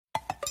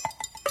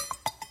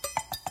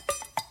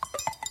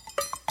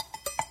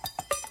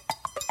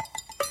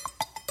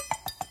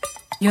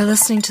You're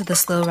listening to the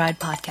Slow Ride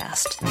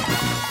Podcast.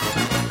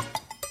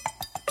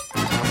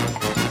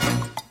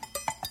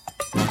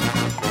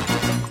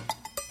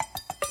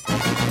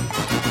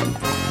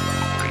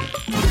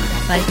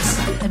 Bikes,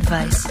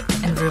 advice,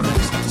 and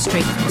rumors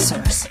straight from the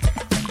source.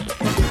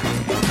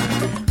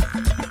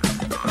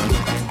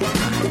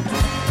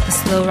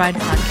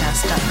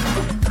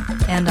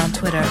 TheSlowRidePodcast.com and on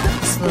Twitter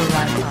at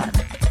SlowRidePod.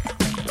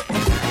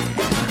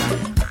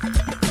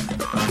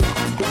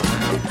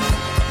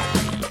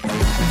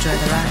 Enjoy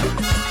the ride.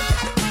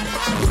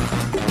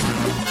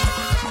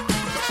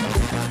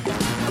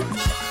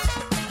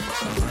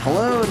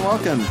 Hello and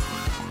welcome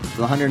to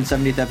the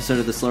 170th episode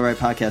of the Slow Ride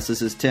Podcast.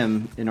 This is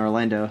Tim in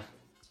Orlando.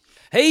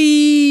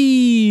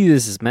 Hey,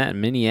 this is Matt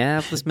in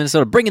Minneapolis,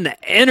 Minnesota, bringing the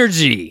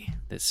energy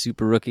that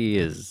Super Rookie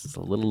is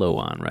a little low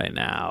on right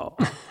now.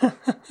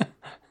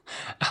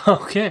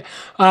 Okay.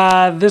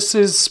 This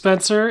is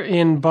Spencer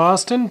in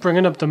Boston,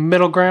 bringing up the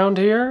middle ground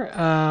here.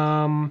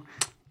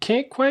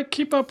 Can't quite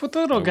keep up with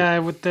the little guy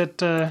with that.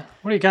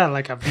 What do you got,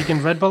 like a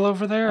vegan Red Bull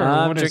over there? Or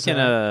I'm what drinking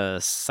a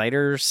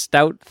cider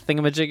stout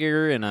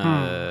thingamajigger in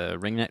a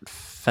ringneck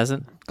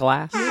pheasant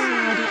glass. All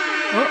right,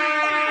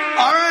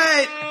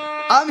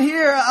 I'm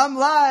here. I'm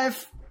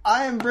live.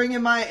 I am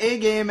bringing my A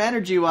game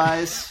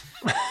energy-wise.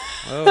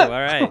 Oh, all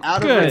right.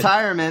 Out of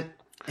retirement.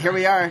 Here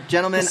we are,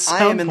 gentlemen.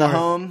 I am in the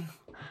home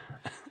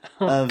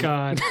of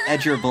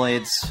Edger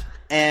Blades.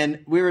 And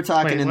we were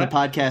talking in the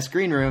podcast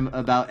green room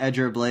about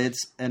Edger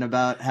Blades and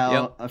about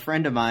how a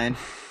friend of mine,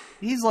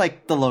 he's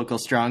like the local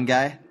strong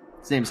guy.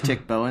 His name's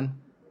Tick Bowen.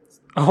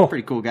 Oh,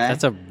 pretty cool guy.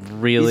 That's a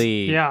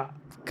really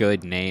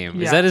good name.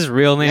 Yeah. Is that his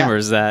real name or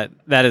is that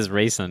his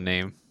racing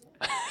name?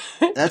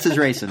 That's his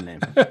racing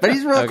name. But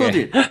he's a real cool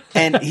dude.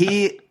 And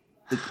he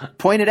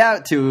pointed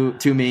out to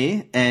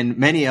me and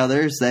many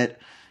others that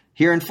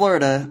here in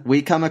Florida,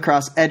 we come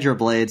across Edger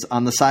Blades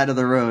on the side of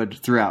the road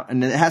throughout.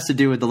 And it has to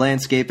do with the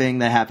landscaping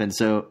that happens.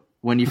 So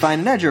when you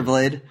find an Edger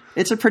Blade,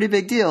 it's a pretty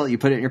big deal. You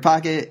put it in your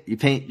pocket, you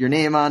paint your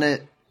name on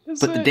it,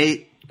 put the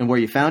date and where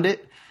you found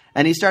it.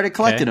 And he started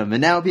collecting them.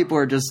 And now people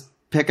are just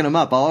picking them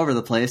up all over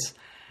the place.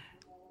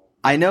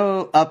 I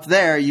know up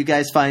there you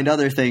guys find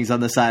other things on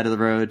the side of the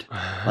road,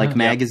 like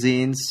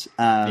magazines.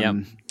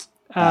 Good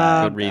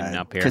reading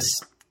up here.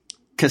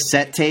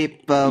 Cassette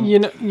tape. You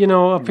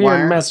know, up here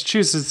in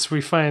Massachusetts, we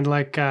find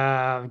like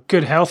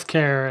good health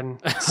care and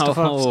stuff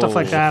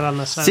like that on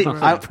the side of the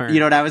road.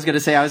 You know what I was going to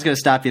say? I was going to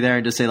stop you there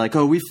and just say like,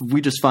 oh, we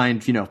just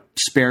find,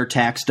 spare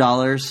tax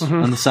dollars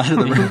on the side of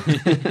the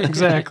road.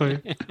 Exactly.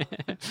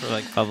 For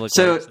like public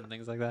works and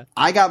things like that.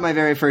 I got my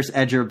very first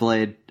Edger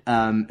Blade.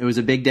 It was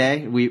a big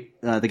day.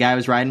 The guy I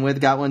was riding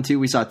with got one too.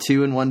 We saw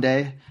two in one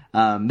day.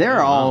 They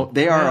are all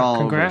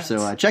congrats.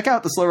 over. So check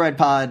out the Slow Ride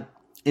Pod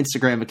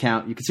Instagram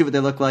account. You can see what they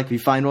look like. If you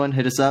find one,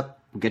 hit us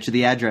up. We'll get you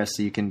the address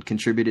so you can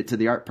contribute it to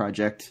the art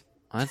project.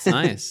 Well, that's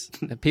nice.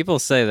 People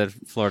say that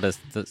Florida,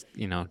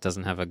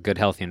 doesn't have a good,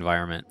 healthy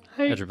environment.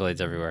 Edger Blades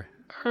everywhere.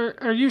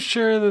 Are you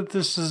sure that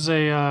this is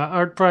a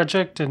art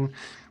project and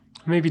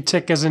maybe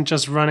Tick isn't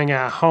just running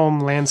a home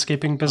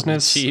landscaping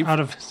business out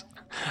of?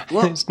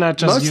 Well, it's not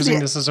just using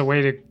this as a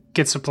way to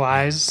get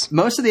supplies.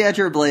 Most of the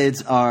Edger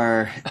Blades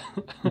are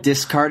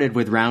discarded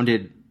with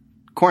rounded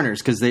corners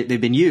because they've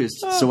been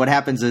used. So what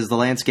happens is the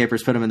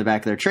landscapers put them in the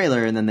back of their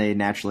trailer and then they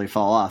naturally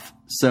fall off.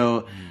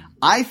 So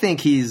I think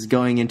he's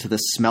going into the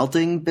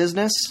smelting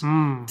business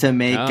to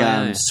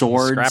make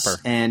swords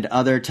and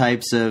other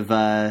types of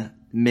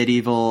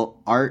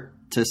medieval art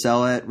to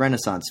sell at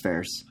Renaissance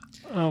fairs.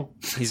 Oh,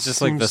 he's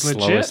just like the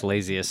slowest,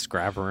 laziest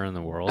scrapper in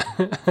the world.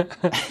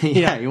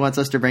 Yeah, he wants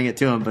us to bring it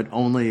to him, but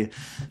only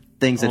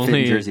things that fit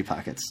in jersey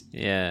pockets.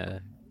 Yeah.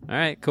 All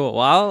right, cool.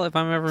 Well, if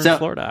I'm ever in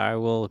Florida, I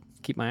will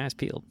keep my eyes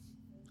peeled.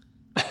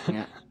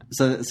 Yeah.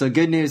 So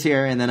good news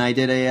here. And then I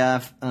did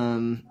a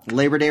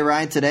Labor Day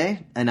ride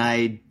today, and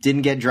I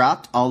didn't get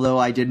dropped, although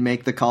I did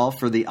make the call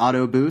for the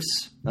auto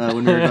boost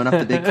when we were going up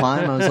the big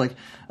climb. I was like,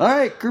 all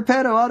right,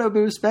 Gruppetto auto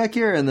boost back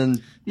here. And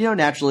then,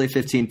 naturally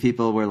 15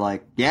 people were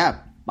like,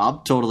 yeah, I'll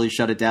totally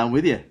shut it down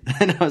with you.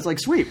 And I was like,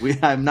 sweet,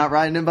 I'm not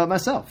riding in by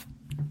myself.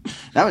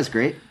 That was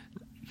great.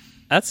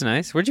 That's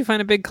nice. Where'd you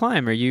find a big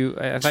climb?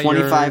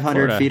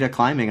 2,500 feet of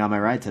climbing on my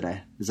ride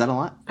today. Is that a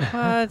lot?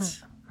 What?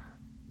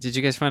 Did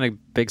you guys find a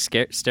big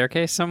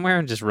staircase somewhere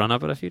and just run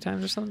up it a few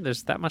times or something?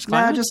 There's that much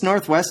climbing? Yeah, just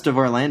northwest of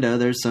Orlando.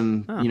 There's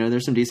some,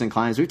 there's some decent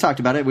climbs. We've talked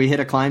about it. We hit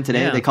a climb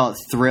today. Yeah. They call it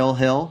Thrill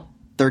Hill,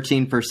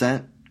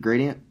 13%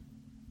 gradient.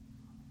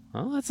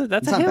 Well, that's a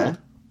hill. Bad.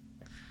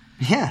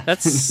 Yeah,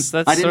 that's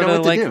sort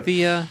of like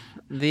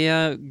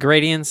the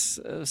gradients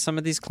of some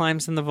of these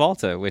climbs in the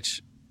Volta,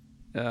 which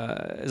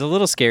is a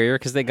little scarier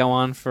because they go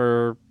on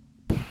for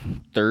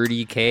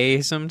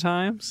 30K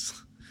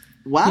sometimes.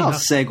 Wow,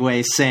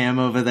 segue Sam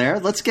over there.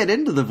 Let's get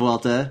into the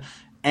Vuelta.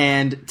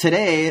 And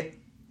today,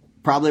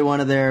 probably one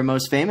of their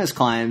most famous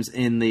climbs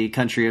in the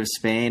country of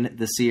Spain,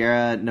 the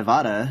Sierra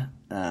Nevada,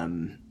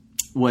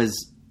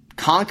 was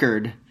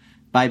conquered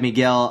by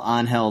Miguel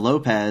Angel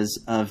Lopez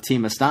of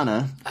Team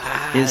Astana.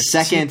 His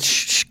second...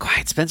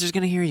 Quiet. Spencer's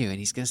going to hear you, and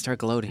he's going to start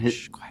gloating.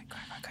 Quiet.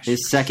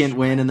 His second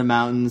win in the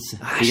mountains.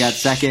 He got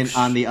second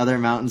on the other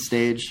mountain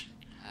stage.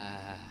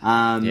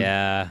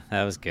 Yeah,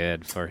 that was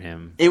good for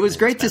him. It was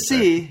great to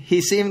see.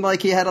 He seemed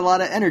like he had a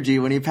lot of energy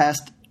when he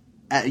passed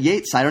at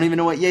Yates. I don't even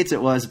know what Yates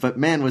it was, but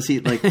man, was he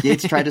like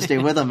Yates tried to stay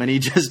with him and he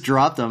just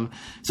dropped him.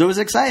 So it was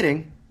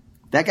exciting.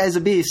 That guy's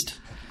a beast.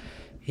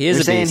 He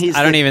is a beast.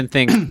 I don't even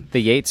think the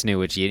Yates knew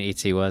which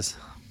Yates he was.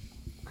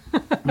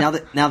 Now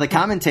the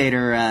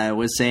commentator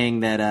was saying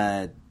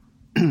that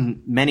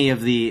many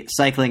of the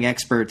cycling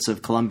experts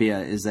of Colombia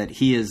is that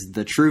he is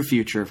the true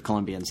future of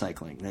Colombian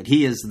cycling. That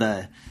he is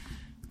the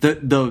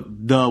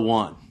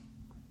one.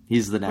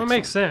 He's the next. Well, it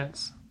makes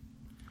sense.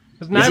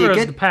 Because Nairo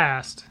is the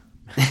past.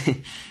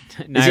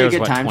 Nairo's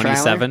what,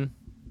 27?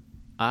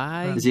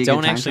 I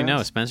don't actually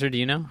know. Spencer, do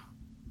you know?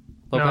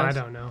 Lopez? No, I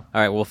don't know.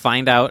 All right, we'll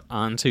find out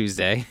on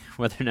Tuesday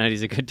whether or not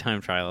he's a good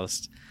time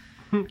trialist.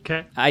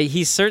 Okay.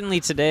 He certainly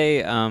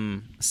today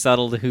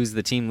settled who's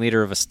the team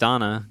leader of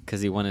Astana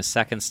because he won his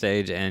second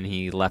stage and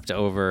he left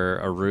over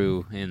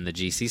Aru in the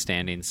GC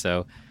standings.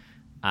 So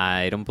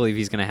I don't believe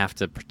he's going to have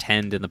to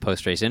pretend in the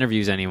post-race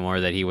interviews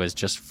anymore that he was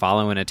just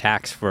following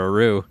attacks for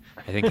Aru.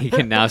 I think he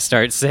can now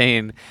start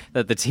saying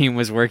that the team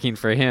was working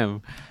for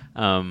him.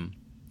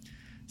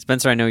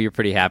 Spencer, I know you're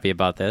pretty happy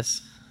about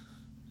this.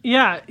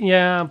 Yeah,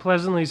 I'm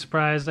pleasantly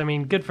surprised. I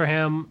mean, good for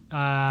him.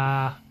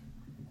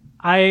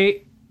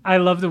 I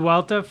love the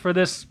Vuelta for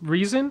this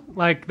reason.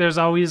 Like, there's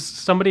always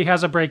somebody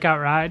has a breakout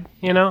ride,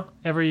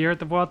 every year at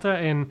the Vuelta,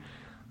 and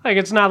like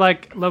it's not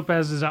like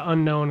Lopez is an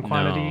unknown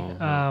quantity,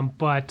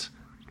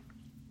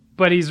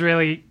 but he's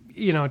really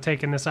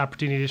taking this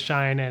opportunity to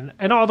shine,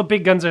 and all the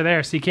big guns are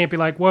there, so you can't be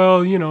like,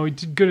 well, he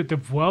did good at the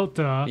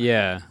Vuelta.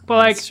 Yeah, but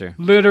like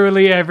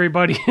literally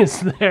everybody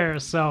is there,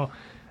 so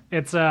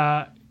it's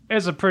a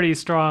pretty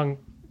strong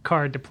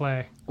card to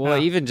play. Well,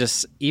 even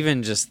just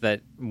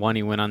that one,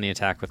 he went on the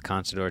attack with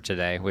Contador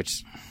today,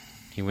 which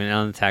he went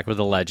on the attack with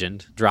a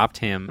legend, dropped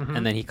him,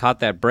 and then he caught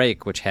that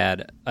break, which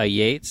had a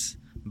Yates,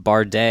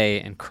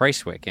 Bardet, and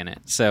Kruijswijk in it.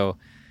 So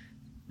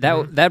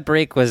that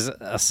break was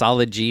a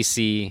solid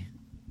GC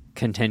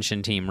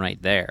contention team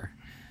right there,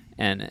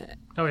 and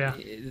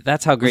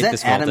that's how great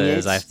this Vuelta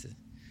is.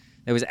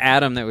 It was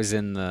Adam that was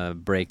in the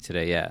break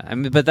today. Yeah, I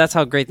mean, but that's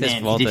how great this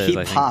Vuelta is.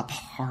 Did he pop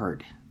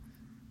hard?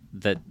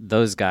 That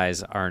those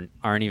guys aren't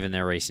even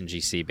there racing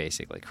GC,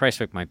 basically.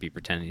 Kruijswijk might be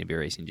pretending to be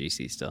racing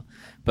GC still.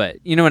 But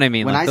you know what I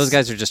mean? Like, those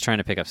guys are just trying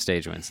to pick up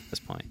stage wins at this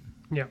point.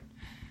 Yeah.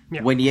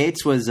 When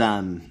Yates was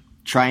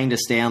trying to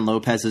stay on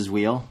Lopez's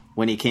wheel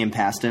when he came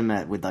past him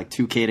with like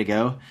 2K to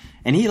go,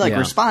 and he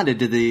responded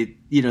to the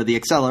the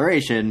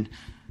acceleration,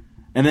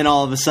 and then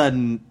all of a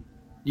sudden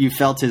you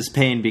felt his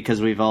pain because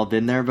we've all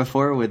been there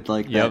before with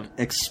like that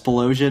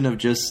explosion of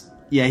just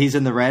he's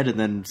in the red, and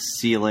then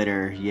see you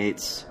later,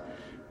 Yates.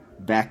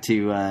 Back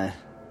to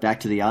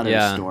the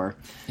auto store.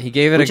 He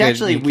gave it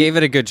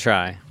a good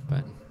try.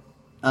 But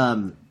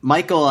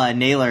Michael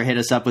Naylor hit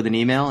us up with an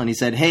email and he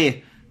said,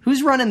 "Hey,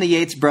 who's running the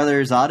Yates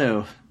Brothers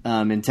auto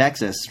in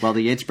Texas while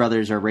the Yates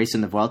Brothers are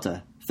racing the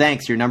Vuelta?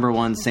 Thanks, your number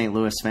one St.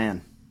 Louis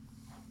fan."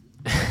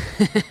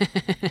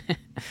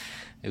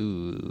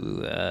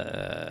 Ooh.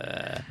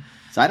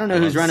 So I don't know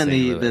who's running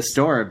the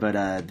store, but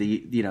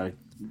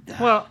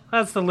Well,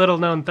 that's the little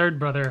known third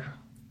brother.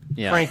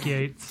 Yeah.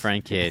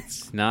 Frank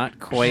Yates. Not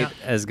quite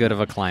as good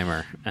of a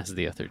climber as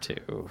the other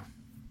two.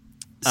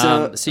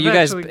 So you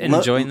guys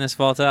enjoying this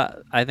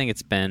Vuelta? I think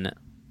it's been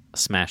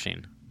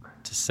smashing,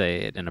 to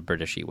say it in a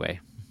Britishy way.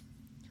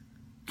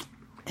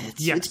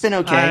 It's been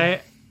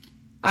okay.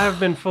 I've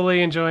been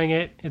fully enjoying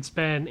it. It's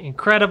been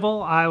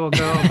incredible. I will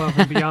go above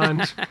and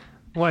beyond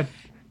what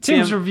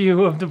Tim's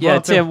review of the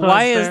Vuelta. Yeah, Tim,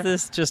 why is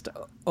this just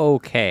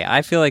okay?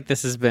 I feel like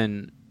this has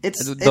been...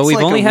 Though we've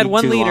only had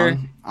one leader,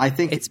 I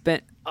think it's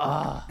been...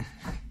 I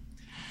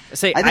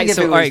think if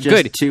it was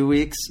just good. 2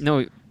 weeks...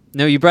 No,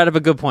 you brought up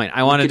a good point.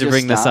 I wanted to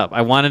bring this up.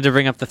 I wanted to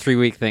bring up the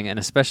 3-week thing, and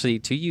especially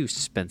to you,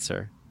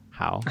 Spencer.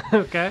 How?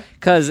 Okay.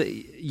 Because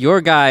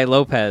your guy,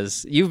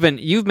 Lopez, you've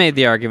made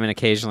the argument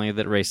occasionally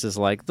that races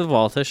like the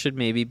Vuelta should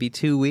maybe be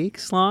 2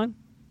 weeks long,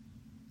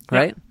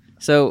 right?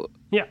 So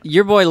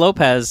your boy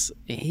Lopez,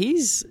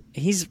 he's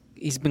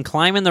been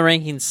climbing the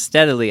rankings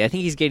steadily. I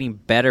think he's getting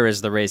better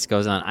as the race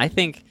goes on. I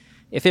think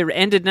if it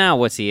ended now,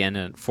 what's he in?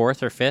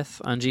 4th or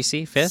 5th on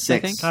GC? 5th, I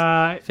think?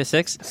 5th,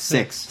 6th?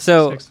 6th.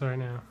 So 6th right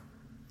now.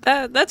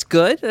 That's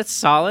good. That's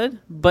solid.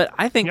 But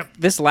I think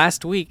this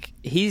last week,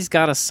 he's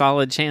got a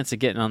solid chance of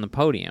getting on the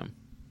podium.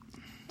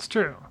 It's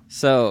true.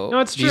 So no,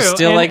 it's true. Do you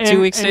still like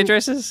 2-week stage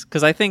races?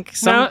 Because I think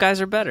some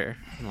guys are better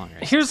in long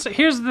races.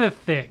 Here's the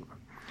thing.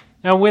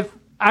 Now,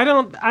 I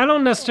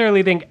don't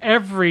necessarily think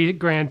every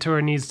Grand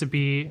Tour needs to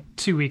be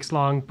 2 weeks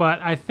long, but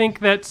I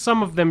think that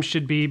some of them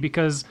should be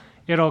because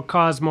it'll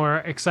cause more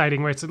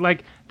exciting races.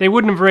 Like, they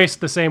wouldn't have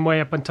raced the same way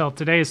up until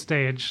today's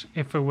stage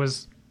if it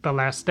was the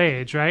last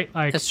stage, right?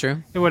 Like, that's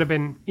true. It would have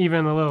been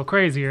even a little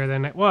crazier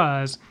than it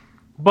was.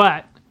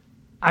 But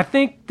I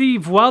think the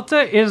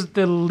Vuelta is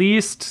the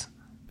least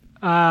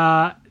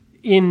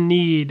in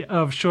need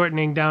of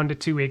shortening down to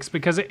 2 weeks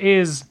because it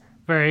is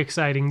very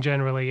exciting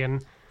generally.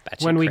 And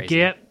when we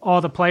get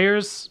all the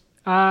players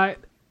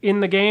in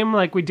the game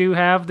like we do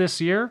have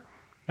this year,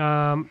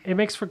 it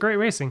makes for great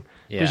racing.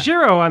 Yeah. The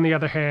Giro, on the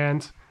other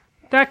hand,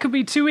 that could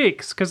be 2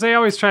 weeks because they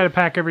always try to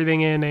pack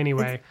everything in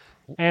anyway.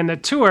 And the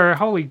Tour,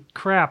 holy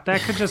crap,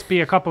 that could just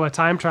be a couple of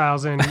time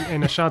trials in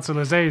a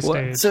Champs-Elysees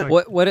stage. So,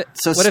 what if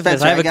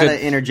Spencer, I got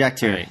to interject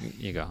here. Right,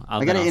 you go.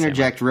 I got to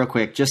interject real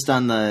quick just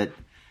on that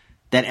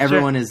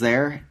everyone is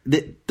there.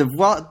 The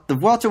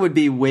Vuelta would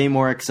be way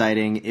more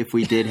exciting if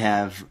we did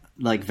have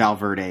like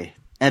Valverde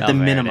at the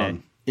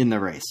minimum in the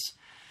race.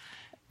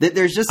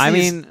 There's just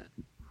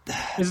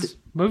is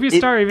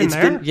Movistar even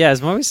there? Yeah,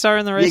 is Movistar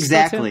in the race?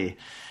 Exactly.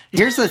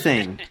 Here's the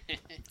thing.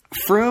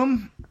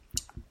 Froome,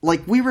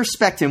 like, we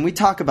respect him. We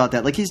talk about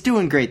that. Like, he's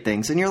doing great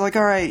things. And you're like,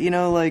 all right,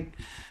 like,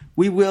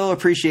 we will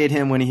appreciate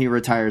him when he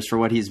retires for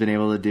what he's been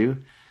able to do.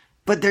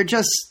 But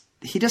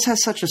he just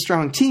has such a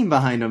strong team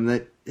behind him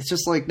that it's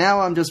just like,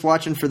 now I'm just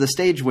watching for the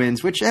stage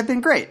wins, which have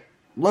been great.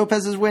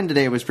 Lopez's win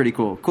today was pretty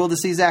cool. Cool to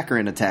see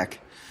Zakarin attack.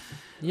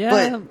 Yeah.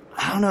 But,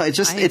 I don't know. It's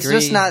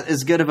just not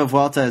as good of a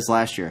Vuelta as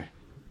last year.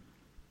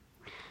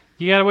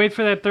 You gotta wait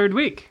for that third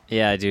week.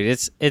 Yeah, dude,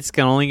 it's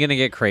only gonna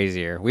get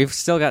crazier. We've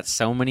still got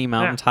so many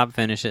mountaintop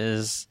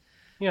finishes.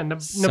 Yeah,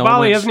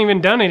 Nibali hasn't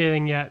even done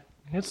anything yet.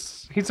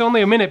 He's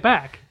only a minute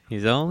back.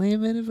 He's only a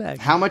minute back.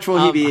 How much will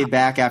he be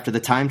back after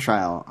the time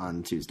trial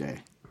on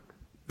Tuesday?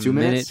 2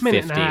 minutes?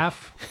 Minute and a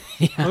half.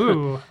 Yeah.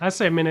 Ooh, I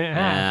say a minute and a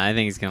half. Yeah, I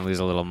think he's gonna lose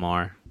a little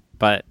more.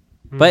 But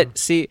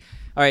see,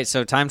 all right.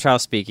 So time trial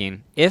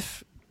speaking,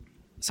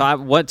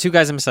 what two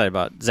guys I'm excited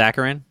about?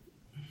 Zakarin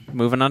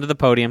moving onto the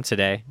podium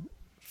today.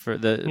 For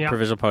the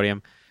provisional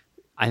podium.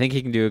 I think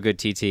he can do a good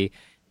TT.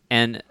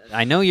 And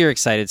I know you're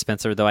excited,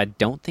 Spencer, though I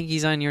don't think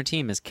he's on your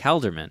team, is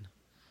Kelderman.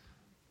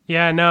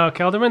 Yeah, no,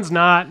 Kelderman's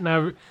not.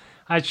 No,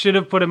 I should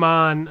have put him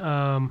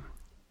on.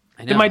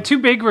 My two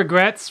big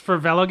regrets for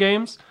Velo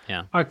games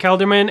are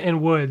Kelderman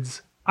and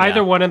Woods.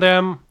 Either one of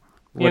them,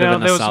 would have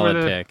been a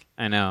solid pick.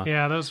 I know.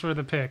 Yeah, those were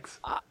the picks.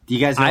 Do you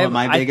guys know what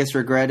my biggest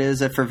regret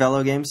is for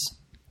Velo games?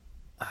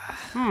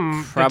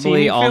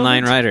 Probably all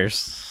 9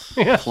 riders.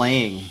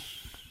 Playing.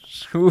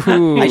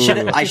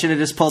 I should have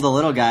just pulled a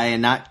little guy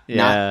and not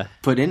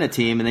put in a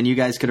team, and then you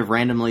guys could have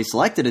randomly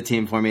selected a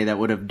team for me that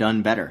would have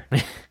done better.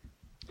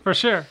 For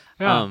sure.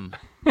 Yeah.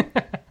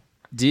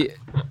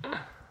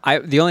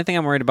 The only thing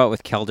I'm worried about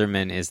with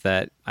Kelderman is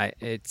that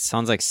it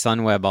sounds like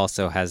Sunweb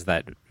also has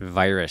that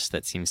virus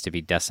that seems to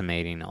be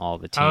decimating all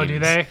the teams. Oh, do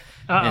they?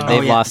 And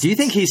they've lost. Do you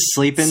think he's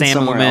sleeping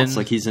somewhere else?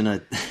 Like he's in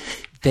a.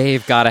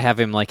 They've got to have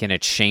him like in a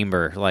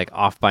chamber, like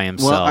off by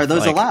himself. Well, are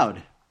those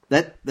allowed?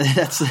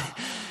 That's.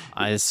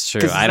 It's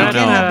true. I don't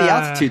know. You can't have the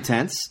altitude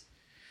tents.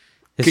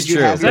 Could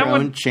you have your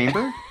own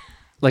chamber?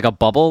 Like a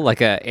bubble,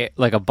 like a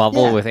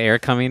bubble with air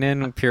coming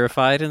in,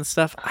 purified and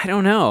stuff. I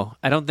don't know.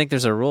 I don't think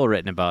there's a rule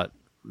written about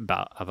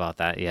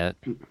that yet.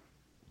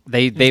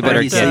 They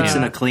better. He sleeps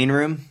in a clean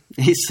room.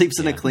 He sleeps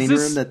in a clean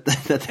room that they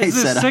set up.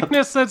 Is this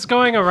sickness that's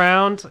going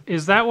around?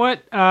 Is that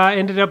what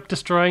ended up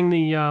destroying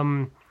the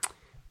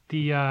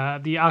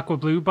Aqua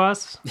Blue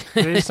bus?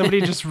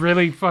 Somebody just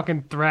really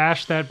fucking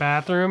thrashed that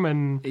bathroom,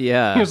 and he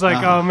was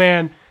like, "Oh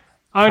man,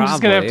 I'm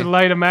just gonna have to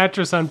light a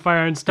mattress on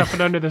fire and stuff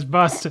it under this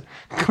bus to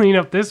clean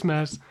up this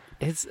mess."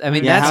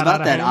 How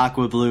about that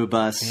Aqua Blue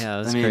bus?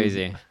 Yeah, that's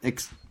crazy.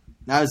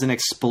 That was an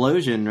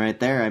explosion right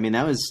there. I mean,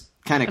 that was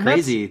kind of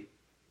crazy.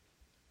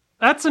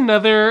 That's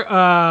another.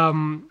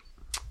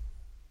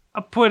 I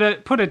put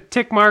a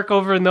tick mark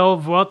over in the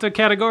old Vuelta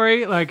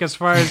category, like as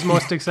far as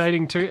most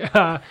exciting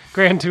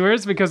Grand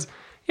Tours, because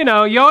you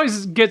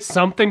always get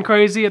something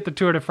crazy at the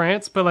Tour de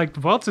France, but like the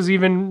Vuelta's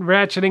even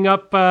ratcheting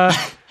up,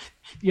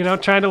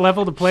 trying to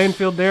level the playing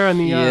field there on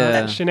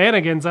the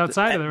shenanigans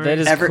outside of the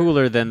race. That is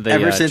cooler than the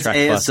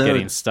track bus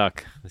getting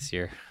stuck this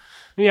year.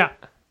 Yeah.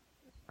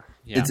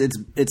 Yeah.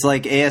 It's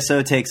like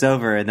ASO takes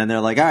over, and then they're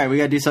like, all right, we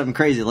got to do something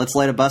crazy. Let's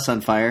light a bus on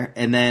fire,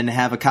 and then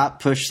have a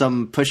cop push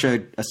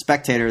a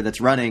spectator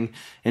that's running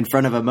in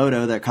front of a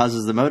moto that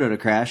causes the moto to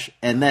crash.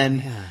 And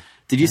then,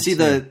 did you see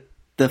the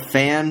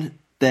fan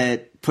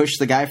that pushed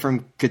the guy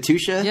from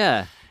Katusha?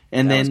 Yeah,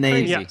 and then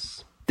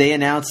they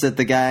announced that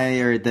the guy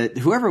or that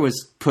whoever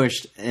was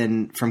pushed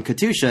and from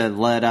Katusha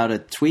let out a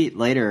tweet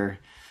later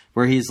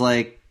where he's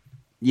like,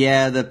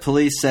 yeah, the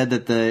police said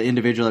that the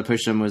individual that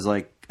pushed him was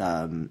like.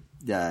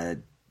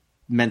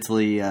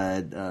 Mentally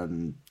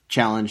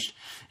challenged,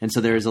 and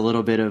so there's a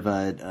little bit of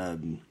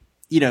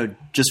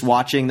just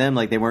watching them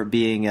like they weren't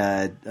being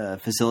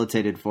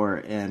facilitated for,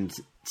 and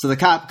so the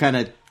cop kind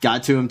of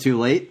got to him too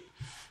late.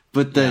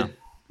 But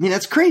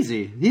that's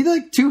crazy. He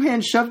like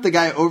 2-hand shoved the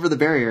guy over the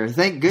barrier.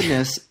 Thank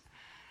goodness,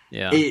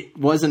 it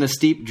wasn't a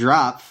steep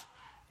drop,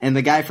 and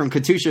the guy from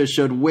Katusha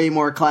showed way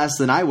more class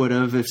than I would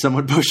have if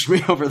someone pushed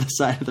me over the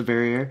side of the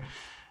barrier.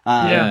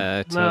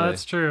 Totally. No,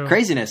 that's true.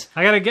 Craziness.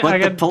 I gotta give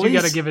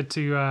it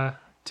to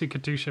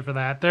Katusha for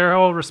that. Their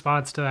whole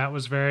response to that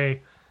was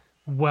very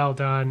well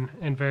done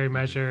and very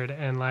measured.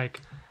 And like,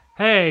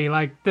 hey,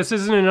 like this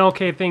isn't an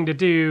okay thing to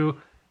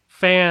do.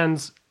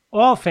 Fans,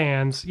 all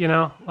fans,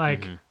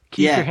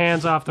 keep your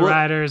hands off the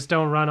riders.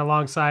 Don't run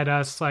alongside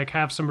us. Like,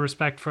 have some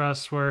respect for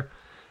us. We're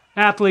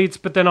athletes,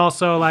 but then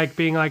also like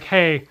being like,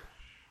 hey,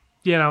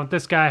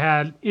 this guy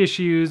had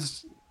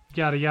issues,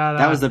 yada yada.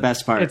 That was the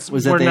best part.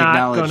 Was that they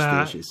acknowledged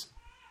the issues.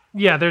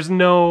 Yeah, there's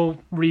no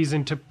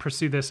reason to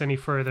pursue this any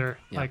further.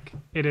 Yeah. Like,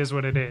 it is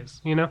what it is.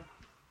 I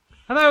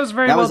thought it was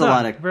very well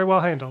done. Very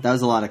well handled. That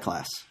was a lot of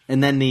class.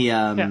 And then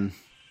the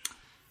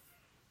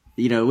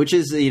which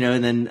is,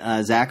 and then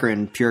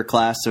Zacharin, pure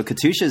class. So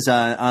Katusha's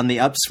on the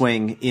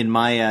upswing in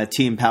my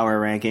team power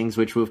rankings,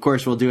 which of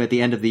course we'll do at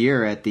the end of the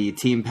year at the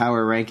team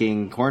power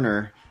ranking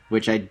corner,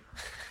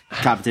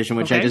 competition,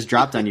 which I just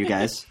dropped on you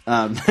guys.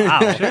 Wow,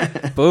 sure.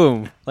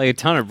 Boom. Like a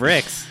ton of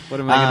bricks. What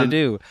am I going to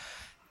do?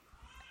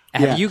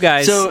 Have you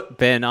guys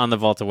been on the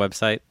Volta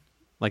website?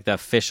 Like the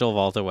official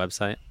Volta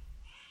website?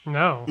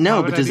 No,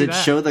 but does it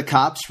show the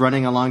cops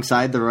running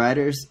alongside the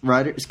riders?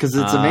 Because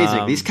it's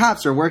amazing. These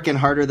cops are working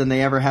harder than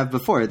they ever have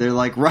before. They're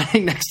like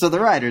running next to the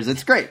riders.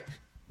 It's great.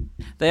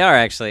 They are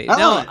actually.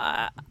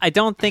 I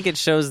don't think it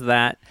shows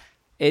that.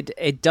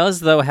 It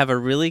does, though, have a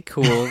really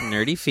cool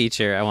nerdy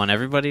feature. I want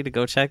everybody to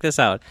go check this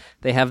out.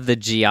 They have the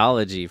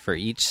geology for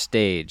each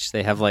stage.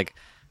 They have like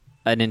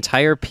an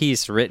entire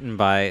piece written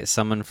by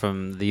someone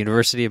from the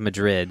University of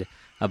Madrid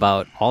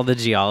about all the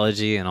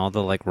geology and all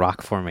the like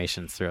rock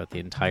formations throughout the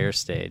entire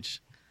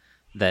stage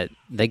that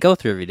they go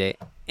through every day.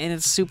 And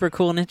it's super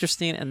cool and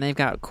interesting, and they've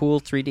got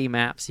cool 3D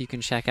maps you can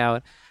check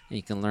out, and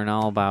you can learn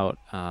all about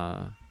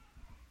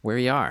where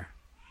you are.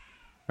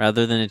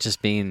 Rather than it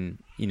just being,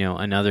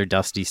 another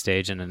dusty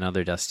stage and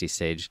another dusty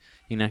stage,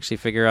 you can actually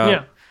figure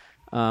out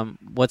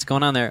what's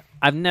going on there.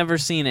 I've never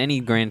seen any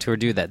Grand Tour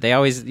do that. They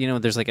always,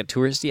 there's like a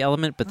touristy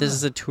element, but this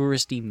is a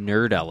touristy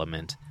nerd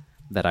element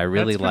that I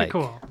really like.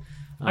 Cool.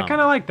 I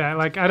kind of like that.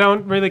 Like, I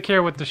don't really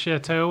care what the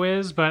chateau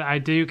is, but I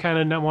do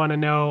kind of want to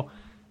know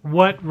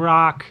what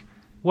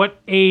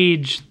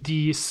age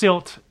the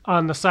silt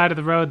on the side of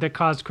the road that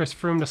caused Chris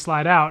Froome to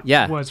slide out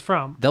was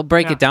from. They'll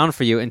break it down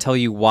for you and tell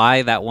you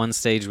why that one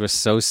stage was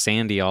so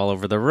sandy all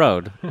over the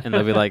road. And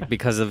they'll be like,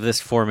 because of this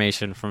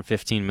formation from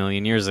 15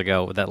 million years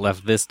ago that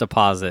left this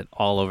deposit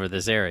all over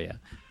this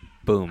area.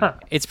 Boom. Huh.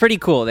 It's pretty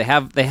cool. They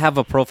have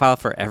a profile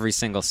for every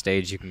single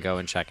stage you can go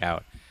and check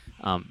out.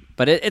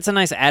 But it's a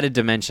nice added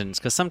dimension,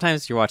 because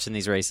sometimes you're watching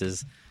these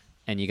races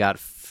and you got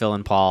Phil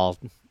and Paul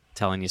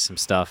telling you some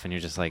stuff and you're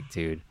just like,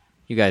 dude,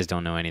 you guys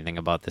don't know anything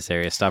about this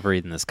area. Stop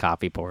reading this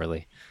copy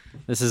poorly.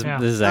 This is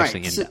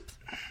actually in depth.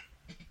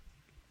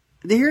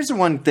 Here's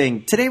one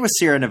thing. Today was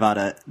Sierra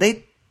Nevada.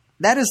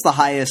 That is the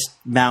highest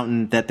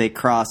mountain that they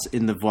cross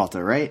in the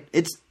Vuelta, right?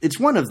 It's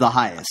one of the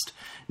highest.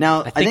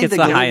 Now I think it's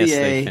the highest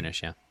they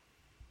finish, yeah.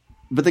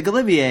 But the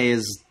Galibier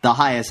is the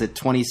highest at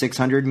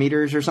 2,600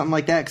 meters or something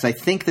like that. Because I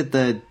think that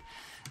the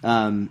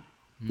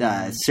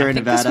Sierra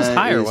Nevada was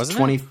higher, is wasn't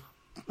 20.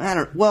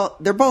 It? Well,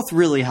 they're both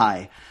really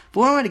high. But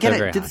what I want to get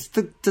at,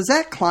 does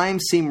that climb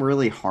seem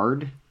really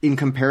hard in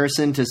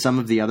comparison to some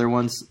of the other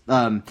ones?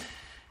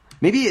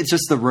 Maybe it's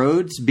just the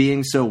roads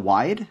being so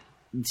wide,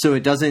 so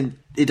it doesn't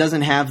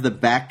have the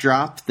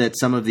backdrop that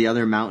some of the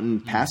other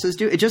mountain passes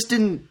do. It just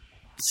didn't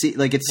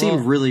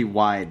seemed really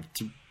wide.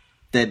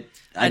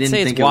 I didn't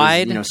think it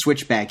was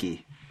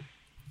switchbacky.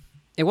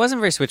 It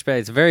wasn't very switchback.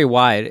 It's very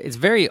wide. It's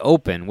very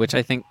open, which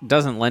I think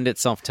doesn't lend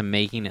itself to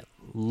making it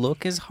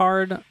look as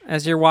hard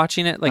as you're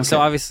watching it. So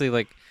obviously,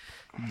 like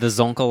the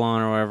Zoncolan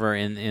or whatever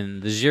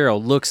in the Giro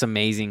looks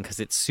amazing because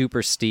it's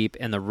super steep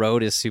and the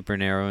road is super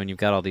narrow and you've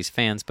got all these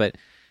fans. But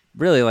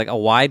really, like a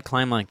wide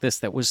climb like this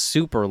that was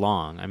super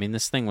long. I mean,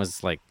 this thing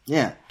was like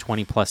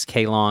 20 plus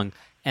K long,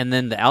 and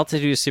then the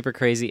altitude is super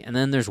crazy, and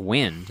then there's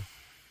wind.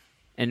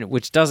 And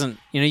which doesn't,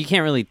 you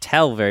can't really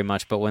tell very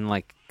much, but when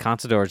like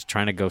Contador is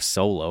trying to go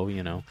solo,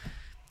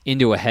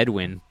 into a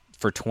headwind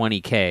for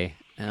 20K.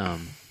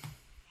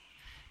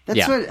 But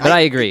I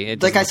agree.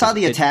 I saw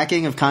the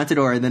attacking of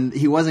Contador, and then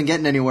he wasn't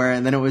getting anywhere,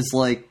 and then it was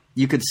like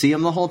you could see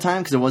him the whole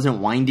time because it wasn't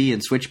windy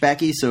and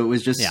switchbacky, so it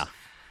was just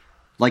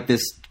like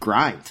this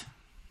grind.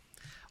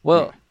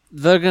 Well,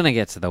 they're going to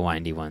get to the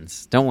windy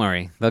ones. Don't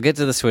worry. They'll get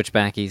to the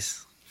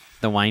switchbackies,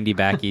 the windy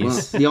backies.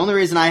 Well, the only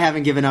reason I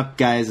haven't given up,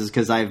 guys, is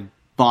because I've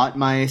bought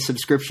my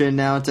subscription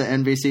now to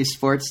NBC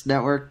Sports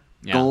Network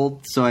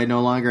Gold, so I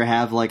no longer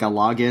have like a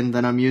login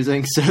that I'm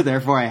using, so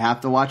therefore I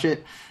have to watch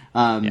it.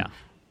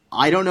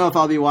 I don't know if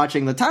I'll be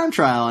watching the time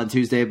trial on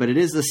Tuesday, but it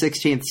is the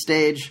 16th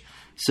stage,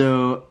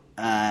 so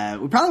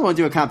we probably won't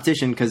do a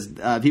competition because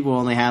people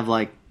only have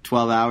like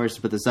 12 hours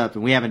to put this up,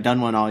 and we haven't done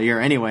one all year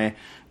anyway.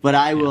 But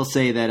I will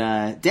say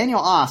that Daniel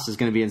Oss is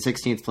going to be in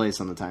 16th place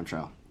on the time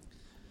trial.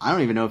 I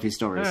don't even know if he's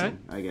still racing,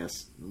 I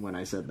guess, when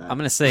I said that. I'm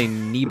going to say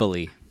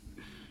Nibali.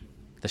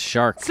 The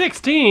shark.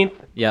 16th?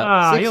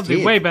 Yeah. You'll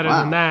do way better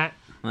than that.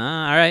 All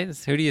right.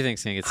 Who do you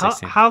think's going to get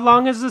 16th? How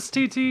long is this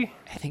TT?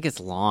 I think it's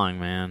long,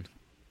 man.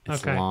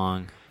 It's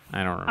long.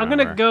 I don't remember. I'm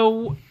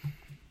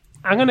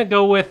gonna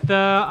go with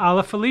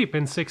Alaphilippe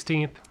in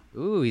 16th.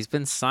 Ooh, he's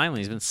been silent.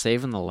 He's been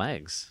saving the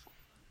legs.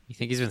 You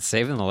think he's been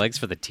saving the legs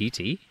for the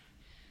TT?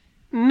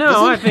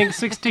 No, I think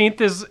 16th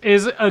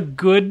is a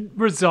good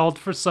result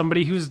for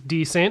somebody who's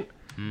decent,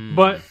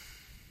 but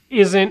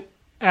isn't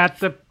at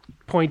the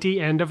pointy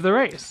end of the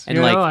race. And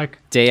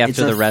day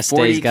after the rest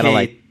day, he's got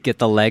to get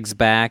the legs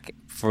back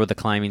for the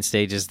climbing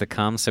stages to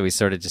come. So he's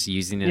sort of just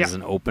using it as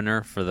an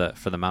opener for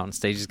the mountain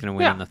stage. He's going to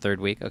win in the third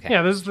week. Okay.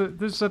 Yeah, this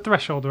is a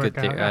threshold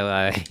workout.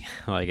 I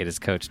like it. His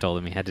coach told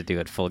him he had to do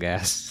it full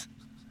gas.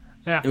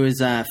 Yeah. It was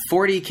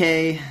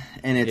 40K,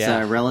 and it's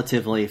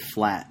relatively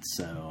flat.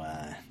 So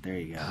there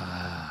you go.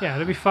 Yeah,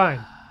 it'll be fine.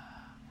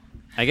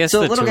 I guess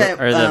the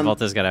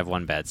Vuelta's got to have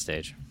one bad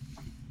stage.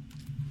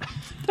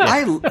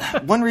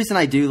 One reason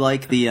I do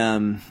like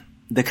the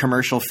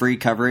commercial-free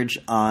coverage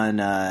on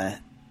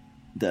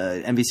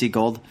the NBC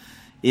Gold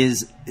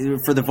is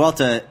for the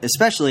Vuelta,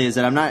 especially, is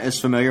that I'm not as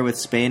familiar with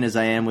Spain as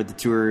I am with the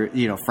Tour,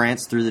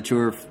 France through the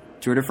Tour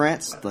de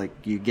France. Like,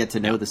 you get to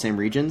know the same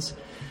regions.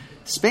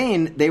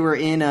 Spain, they were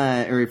in,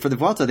 or for the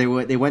Vuelta, they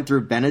went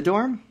through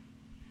Benidorm.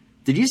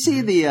 Did you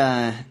see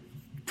the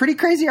pretty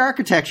crazy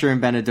architecture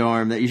in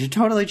Benidorm that you should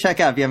totally check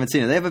out if you haven't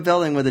seen it? They have a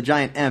building with a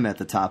giant M at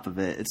the top of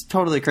it. It's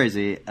totally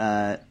crazy.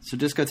 So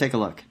just go take a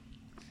look.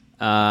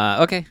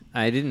 Okay,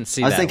 I didn't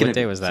see that. What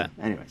day was that?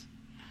 Anyways,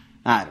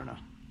 I don't know.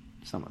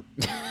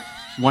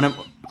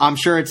 I'm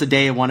sure it's a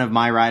day one of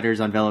my riders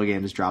on Velo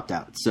Games dropped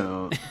out.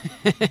 So,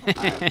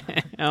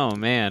 oh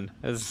man,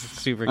 that's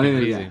super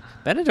confusing.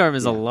 Benidorm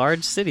is a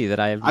large city that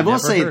I will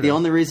say the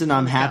only reason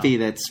I'm happy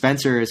that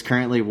Spencer is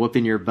currently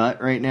whooping your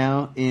butt right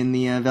now in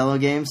the Velo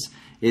Games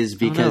is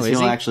because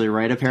he'll actually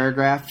write a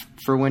paragraph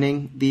for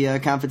winning the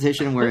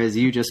competition, whereas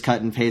you just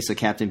cut and paste a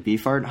Captain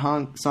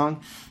Beefheart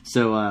song.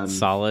 So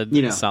solid,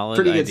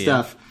 pretty good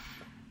stuff.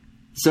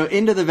 So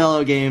into the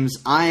Velo Games,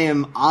 I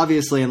am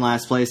obviously in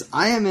last place.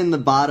 I am in the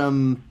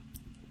bottom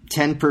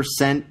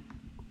 10%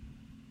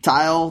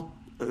 tile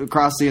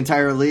across the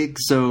entire league,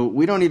 so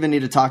we don't even need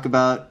to talk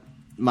about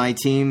my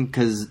team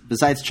because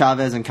besides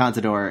Chavez and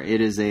Contador,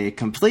 it is a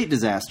complete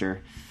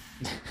disaster.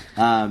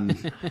 My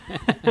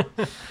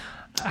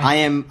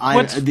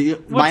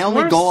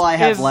only goal I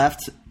have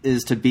left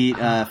is to beat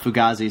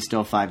Fugazi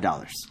still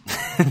 $5.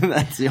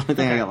 That's the only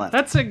thing I got left.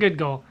 That's a good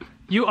goal.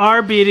 You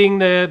are beating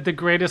the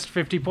greatest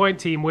 50-point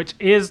team, which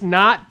is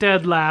not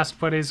dead last,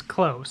 but is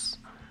close.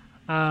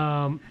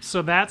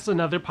 So that's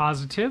another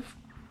positive.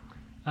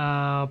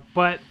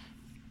 But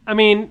I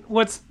mean,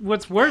 what's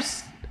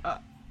worse?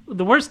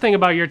 The worst thing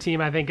about your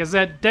team, I think, is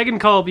that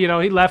Degenkolb,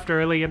 he left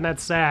early, and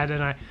that's sad.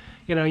 And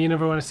you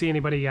never want to see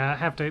anybody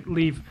have to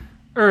leave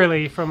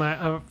early from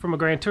a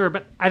Grand Tour.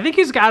 But I think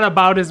he's got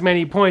about as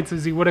many points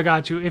as he would have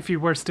got you if you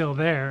were still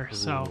there.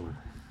 So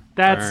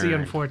that's the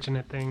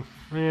unfortunate thing.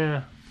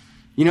 Yeah.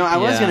 I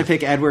was going to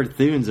pick Edward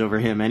Thunes over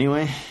him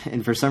anyway,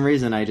 and for some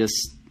reason I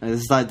just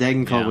thought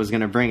Degenkolb was going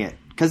to bring it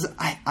because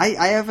I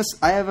have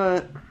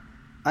a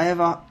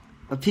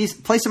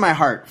place in my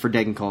heart for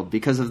Degenkolb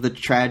because of the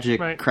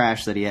tragic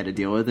crash that he had to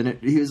deal with, and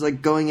he was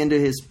like going into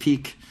his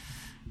peak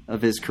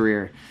of his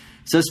career.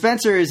 So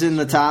Spencer is in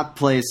the top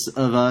place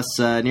of us,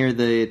 near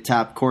the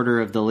top quarter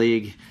of the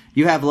league.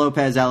 You have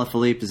Lopez,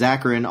 Alaphilippe,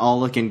 Zakarin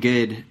all looking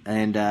good,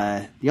 and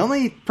the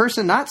only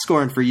person not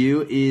scoring for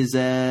you is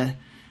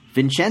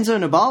Vincenzo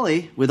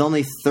Nibali with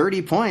only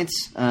 30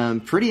 points.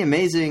 Pretty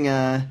amazing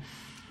that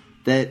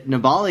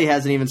Nibali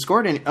hasn't even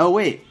scored any. Oh,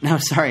 wait. No,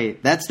 sorry.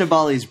 That's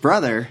Nibali's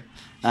brother.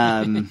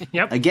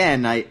 Yep.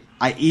 Again, I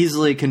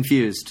easily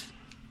confused.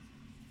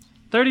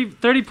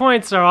 30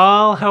 points are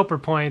all helper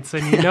points,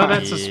 and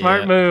that's a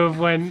smart move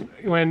when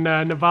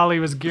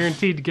Nibali was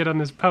guaranteed to get on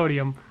this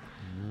podium.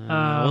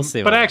 We'll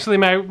see. But actually,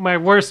 my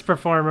worst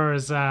performer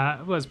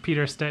was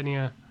Peter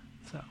Stepnea.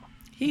 So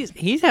he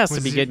has to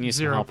be getting you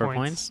some helper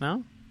points,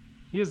 no?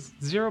 He has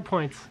 0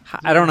 points.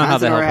 I don't know how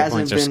the helper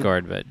points are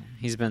scored, but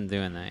he's been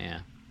doing that, yeah.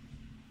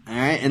 All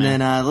right, and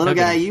then little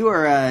guy,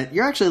 you're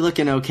actually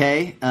looking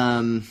okay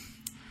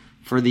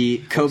for the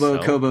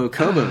Kobo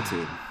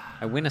team.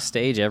 I win a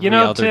stage every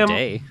other Tim,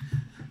 day.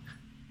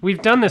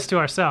 We've done this to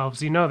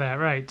ourselves. You know that,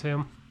 right,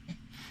 Tim?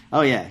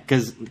 Oh yeah,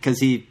 because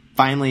he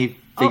finally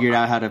figured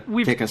out how to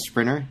pick a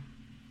sprinter.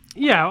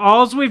 Yeah,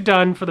 all we've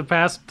done for the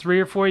past 3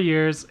 or 4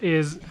 years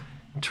is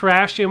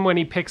trash him when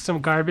he picks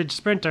some garbage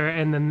sprinter,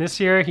 and then this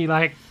year he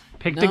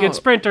picked a good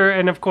sprinter,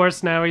 and of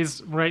course now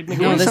he's right in the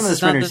game. Some of the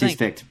sprinters he's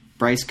picked: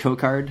 Bryce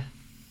Coquard,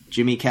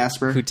 Jimmy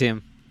Casper. Who,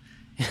 Tim?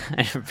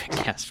 I never picked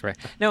Casper.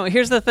 No,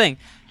 here's the thing: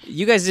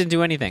 you guys didn't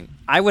do anything.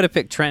 I would have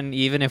picked Trenton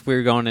even if we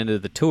were going into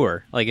the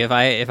Tour. Like if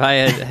I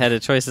had a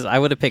choices, I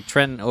would have picked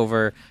Trenton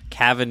over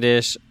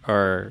Cavendish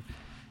or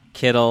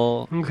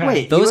Kittle. Okay.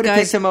 Wait, those you would have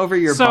picked him over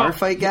your bar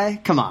fight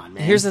guy? Come on,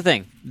 man. Here's the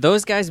thing: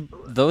 those guys,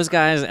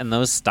 and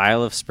those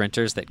style of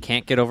sprinters that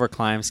can't get over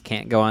climbs,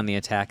 can't go on the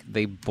attack,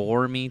 they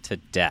bore me to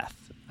death.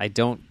 I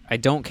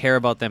don't care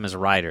about them as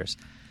riders.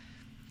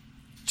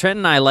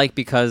 Trenton I like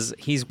because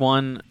he's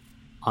won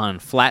on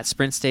flat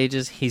sprint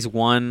stages. He's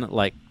won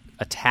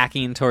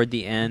attacking toward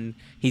the end.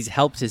 He's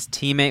helped his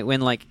teammate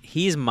win.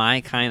 He's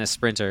my kind of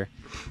sprinter.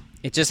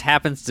 It just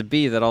happens to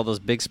be that all those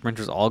big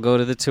sprinters all go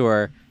to the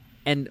Tour.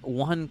 And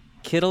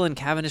Kittle and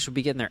Cavendish would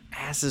be getting their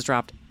asses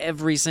dropped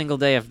every single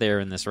day if they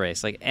were in this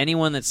race.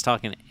 Anyone that's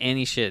talking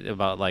any shit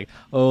about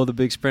the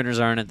big sprinters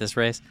aren't at this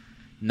race,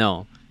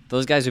 no.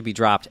 those guys would be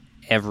dropped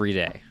every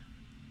day.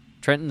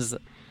 Trenton's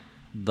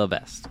the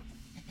best.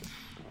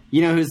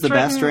 You know who's the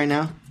best right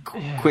now?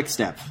 Quick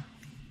Step.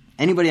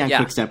 Anybody on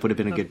Quick Step would have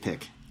been a good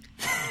pick.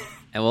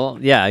 Well,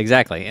 yeah,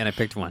 exactly. And I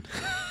picked one.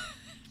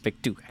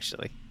 Picked 2,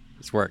 actually.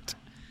 It's worked.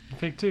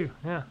 Pick 2,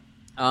 yeah.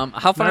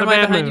 How far am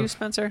I behind you,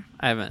 Spencer?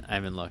 I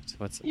haven't looked.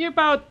 You're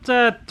about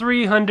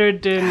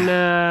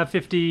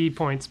 350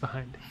 points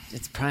behind.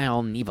 It's probably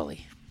all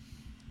Nibali.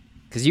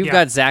 Because you've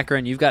got Zachary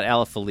and you've got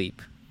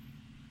Alaphilippe.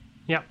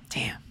 Yep.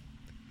 Damn.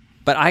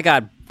 But I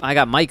got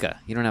Micah.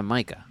 You don't have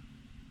Micah.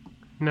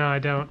 No, I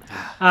don't.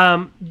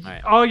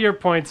 Right. All your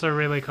points are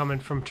really coming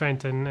from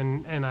Trenton,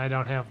 and I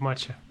don't have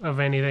much of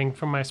anything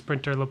from my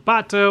sprinter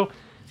Lobato,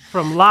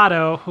 from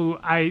Lotto, who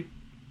I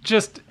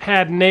just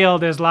had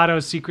nailed as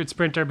Lotto's secret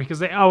sprinter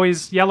because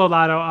Yellow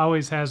Lotto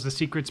always has the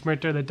secret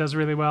sprinter that does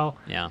really well.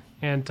 Yeah.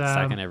 And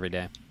second every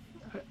day.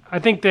 I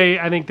think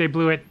they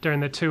blew it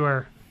during the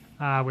tour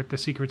with the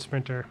secret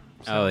sprinter.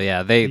 So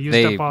they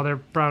used up all their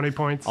brownie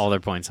points. All their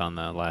points on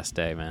the last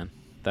day, man.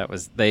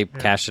 They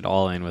cashed it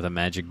all in with a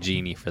magic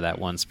genie for that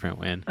one sprint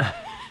win.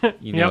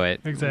 You know it.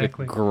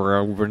 Exactly.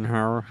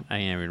 Grobenhauer. I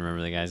can't even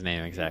remember the guy's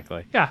name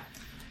exactly. Yeah.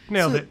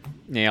 Nailed it.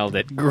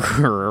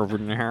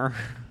 Grobenhauer.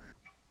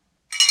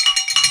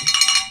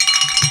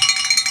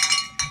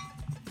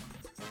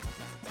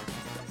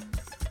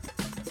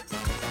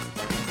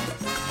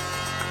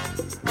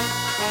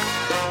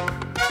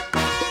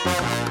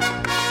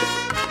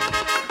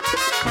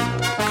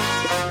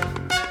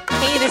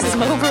 Hey, this is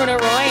Mo Bruno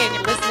Roy, and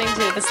you're listening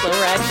to the Slow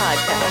Ride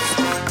Podcast.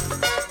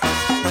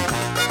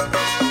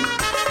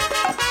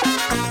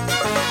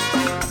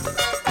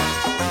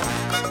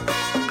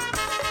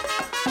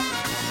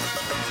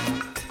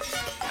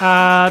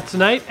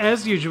 Tonight,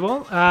 as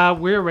usual,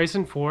 we're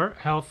racing for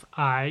Health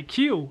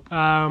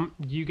IQ.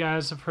 You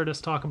guys have heard us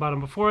talk about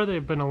them before.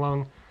 They've been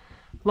a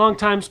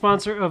long-time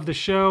sponsor of the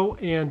show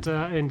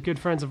and good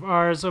friends of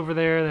ours over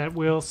there that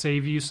will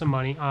save you some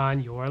money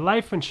on your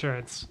life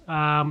insurance.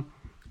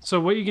 So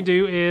what you can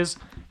do is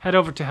head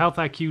over to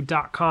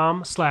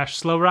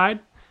healthiq.com/slowride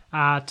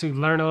to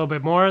learn a little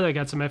bit more. They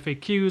got some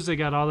FAQs. They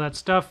got all that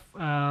stuff.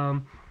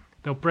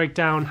 They'll break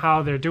down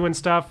how they're doing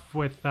stuff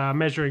with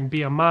measuring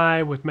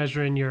BMI, with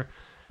measuring your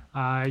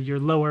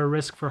lower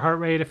risk for heart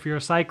rate if you're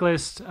a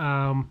cyclist.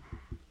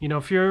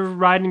 If you're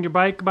riding your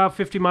bike about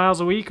 50 miles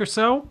a week or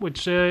so,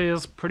 which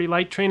is pretty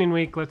light training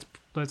week,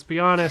 let's be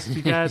honest,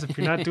 you guys. If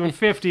you're not doing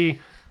 50,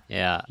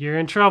 you're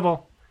in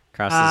trouble.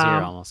 Crosses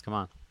here almost. Come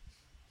on.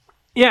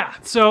 Yeah,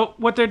 so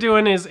what they're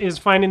doing is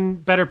finding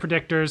better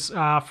predictors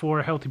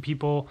for healthy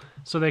people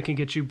so they can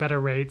get you better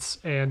rates.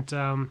 And,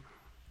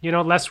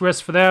 less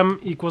risk for them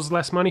equals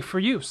less money for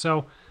you.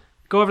 So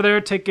go over there,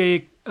 take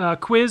a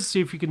quiz, see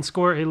if you can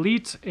score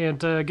elite, and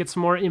get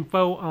some more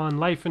info on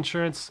life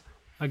insurance.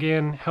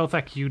 Again,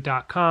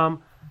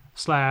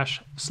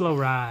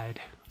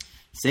 healthiq.com/slowride.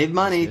 Save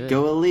money,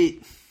 go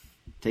elite,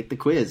 take the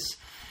quiz.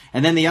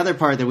 And then the other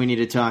part that we need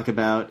to talk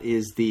about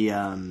is the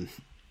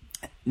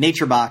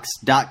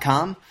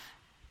naturebox.com.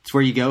 It's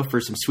where you go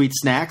for some sweet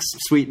snacks,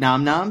 sweet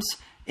nom-noms,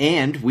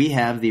 and we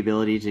have the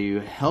ability to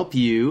help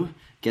you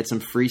get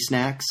some free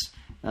snacks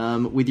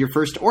with your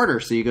first order.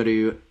 So you go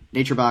to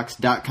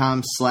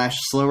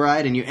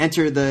naturebox.com/slowride and you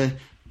enter the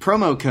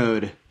promo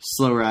code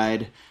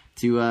slowride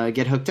to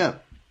get hooked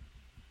up.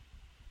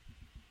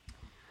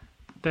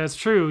 That's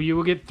true. You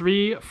will get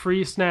 3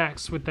 free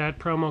snacks with that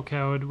promo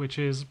code, which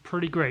is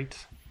pretty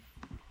great.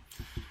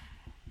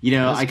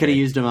 I could have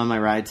used them on my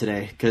ride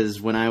today because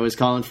when I was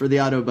calling for the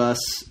autobus,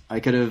 I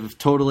could have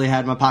totally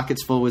had my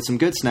pockets full with some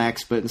good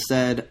snacks, but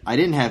instead I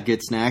didn't have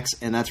good snacks,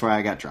 and that's where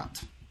I got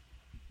dropped.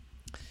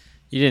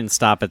 You didn't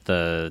stop at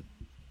the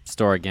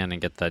store again and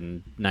get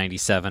the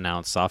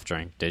 97-ounce soft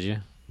drink, did you?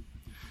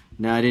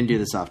 No, I didn't do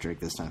the soft drink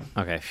this time.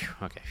 Okay.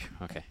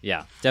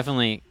 Yeah,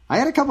 definitely. I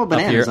had a couple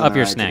bananas up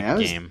your snack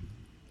game.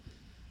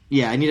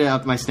 Yeah, I need to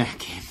up my snack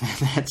game.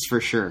 That's for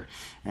sure.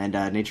 And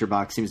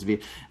NatureBox seems to be...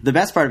 The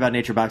best part about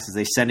NatureBox is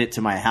they send it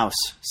to my house,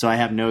 so I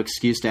have no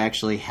excuse to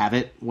actually have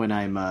it when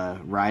I'm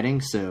riding.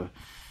 So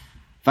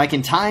if I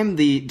can time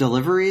the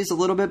deliveries a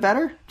little bit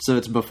better, so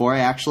it's before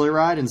I actually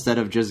ride instead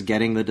of just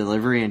getting the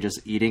delivery and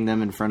just eating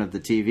them in front of the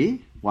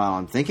TV while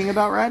I'm thinking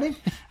about riding,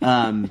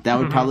 that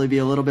would probably be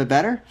a little bit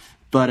better.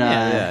 But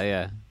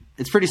yeah.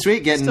 It's pretty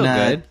sweet getting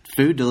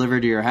food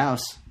delivered to your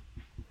house.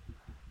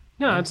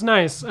 No, it's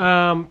nice.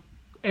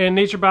 And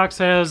NatureBox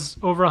has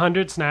over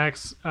 100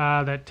 snacks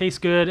that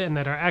taste good and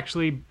that are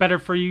actually better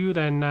for you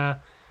than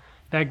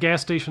that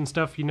gas station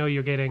stuff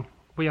you're getting.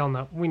 We all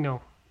know. We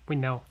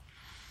know.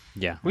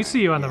 Yeah. We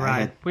see you on the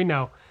ride. We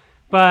know.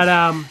 But,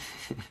 and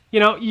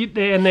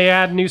they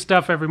add new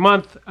stuff every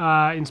month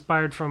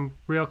inspired from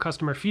real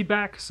customer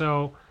feedback.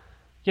 So,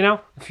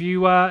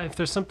 if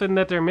there's something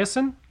that they're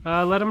missing,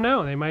 let them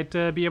know. They might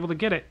be able to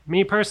get it.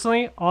 Me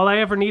personally, all I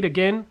ever need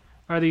again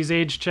are these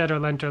aged cheddar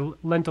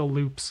lentil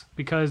loops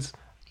because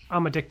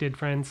I'm addicted,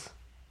 friends.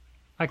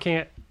 I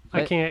can't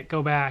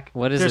go back.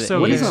 What is They're it? So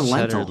what good. is a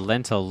lentil?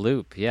 Lentil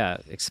loop. Yeah,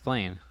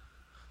 explain.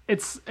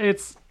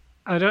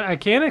 I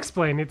can't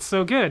explain. It's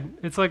so good.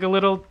 It's like a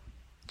little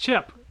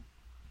chip.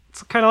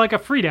 It's kind of like a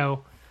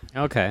Frito.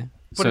 Okay.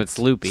 But So it's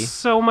loopy.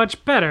 So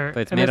much better.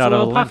 But it's and made it's out a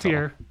of little lentil.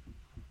 puffier.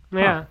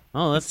 Yeah.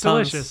 Oh, that It's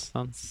sounds delicious.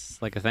 Sounds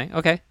like a thing.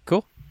 Okay,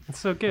 cool. It's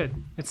so good.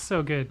 It's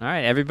so good. All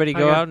right, everybody I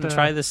go got out and the-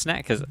 try this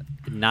snack because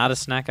not a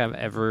snack I've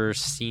ever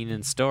seen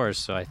in stores.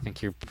 So I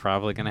think you're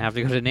probably going to have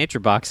to go to Nature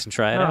Box and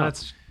try it No,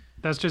 out.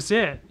 that's just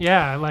it.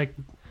 Yeah, like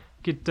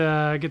get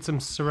some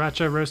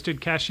sriracha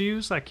roasted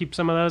cashews. I keep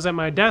some of those at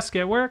my desk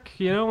at work.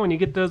 You know, when you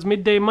get those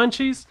midday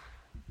munchies,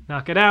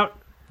 knock it out.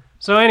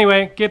 So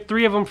anyway, get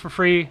 3 of them for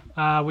free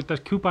with the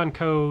coupon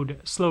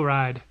code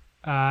SLOWRIDE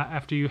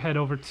after you head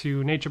over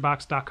to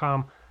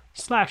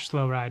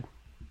naturebox.com/slowride.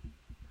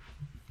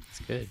 It's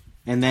good.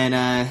 And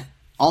then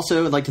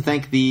also, I'd like to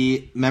thank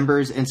the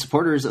members and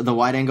supporters of the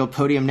Wide Angle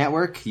Podium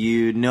Network.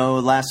 You know,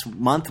 last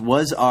month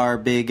was our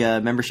big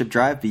membership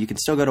drive, but you can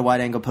still go to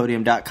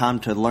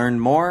wideanglepodium.com to learn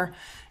more.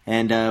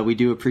 And we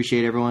do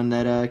appreciate everyone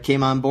that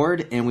came on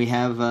board. And we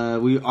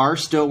are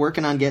still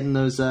working on getting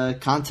those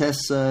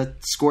contests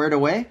squared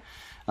away.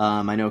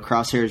 I know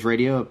Crosshairs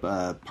Radio,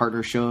 a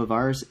partner show of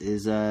ours,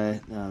 is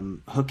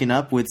hooking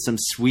up with some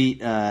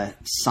sweet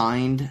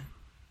signed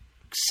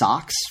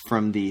socks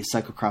from the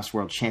Cyclocross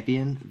World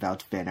Champion,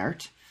 Wout van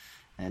Aert,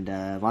 and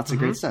lots of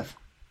great stuff.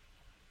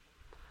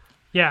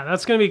 Yeah,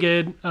 that's going to be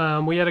good.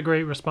 We had a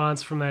great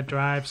response from that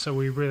drive, so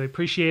we really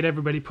appreciate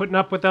everybody putting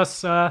up with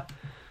us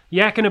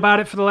yakking about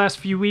it for the last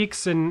few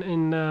weeks, and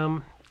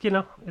you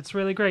know, it's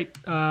really great.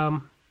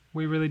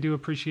 We really do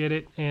appreciate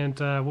it, and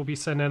we'll be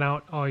sending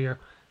out all your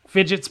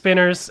fidget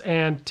spinners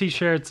and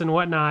T-shirts and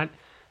whatnot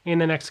in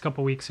the next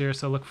couple weeks here,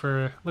 so look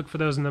for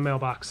those in the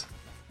mailbox.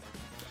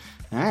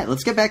 All right,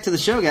 let's get back to the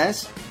show,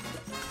 guys.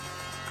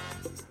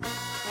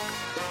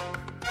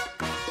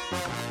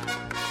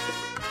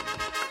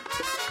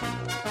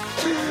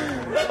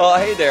 Oh,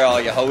 hey there,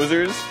 all you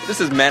hosers. This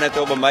is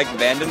Manitoba Mike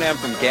Vandenham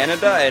from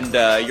Canada, and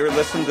you're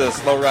listening to the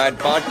Slow Ride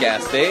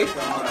Podcast, eh?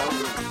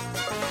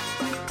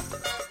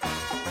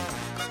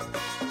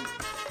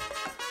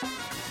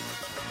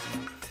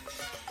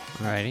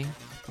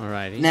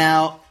 Alrighty.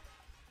 Now,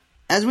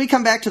 as we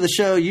come back to the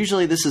show,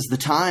 usually this is the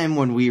time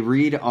when we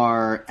read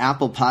our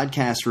Apple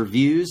Podcast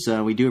reviews.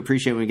 We do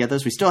appreciate when we get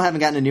those. We still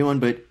haven't gotten a new one,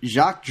 but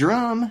Jacques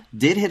Drum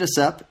did hit us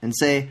up and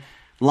say,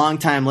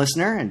 long-time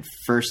listener and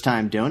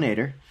first-time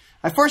donator,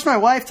 I forced my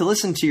wife to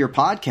listen to your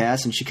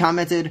podcast, and she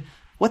commented,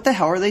 what the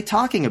hell are they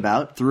talking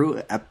about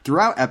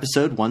throughout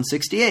episode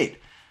 168?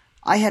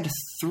 I had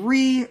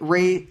three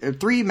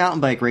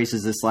mountain bike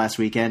races this last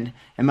weekend,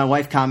 and my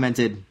wife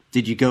commented,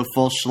 did you go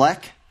full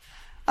Schleck?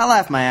 I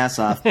laughed my ass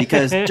off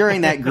because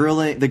during that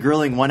grueling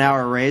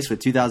 1-hour race with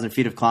 2,000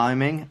 feet of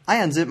climbing, I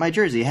unzipped my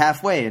jersey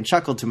halfway and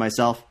chuckled to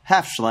myself,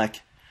 half Schleck,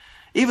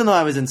 even though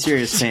I was in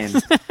serious pain.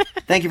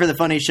 Thank you for the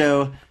funny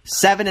show.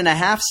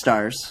 7.5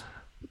 stars.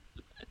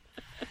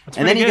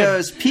 And then he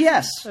goes,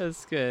 P.S.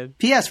 That's good.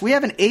 P.S. We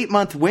have an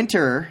 8-month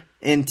winter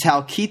in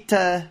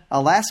Talkeetna,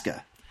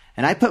 Alaska,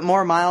 and I put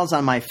more miles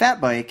on my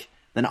fat bike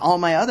than all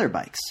my other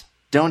bikes.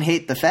 Don't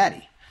hate the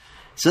fatty.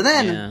 So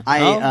then I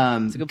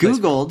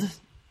Googled.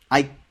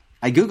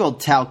 I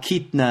Googled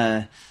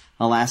Talkeetna,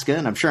 Alaska,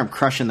 and I'm sure I'm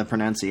crushing the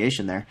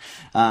pronunciation there.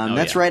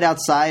 That's right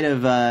outside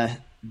of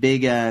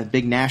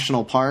big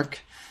national park,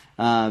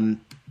 and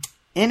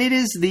it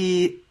is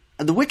the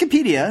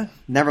Wikipedia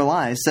never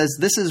lies, says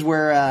this is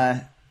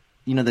where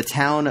the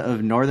town of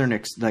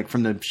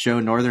from the show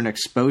Northern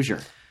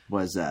Exposure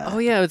was.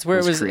 It's where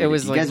it was you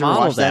like guys ever watched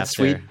modeled that after.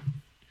 sweet?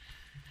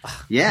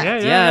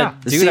 Yeah.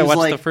 Dude, I watched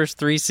like the first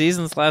 3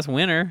 seasons last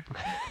winter.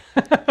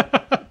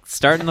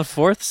 Starting the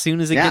 4th, as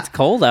soon as it gets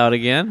cold out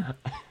again.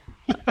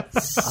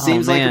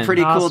 Seems like a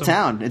pretty cool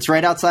town. It's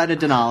right outside of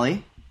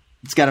Denali.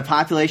 It's got a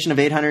population of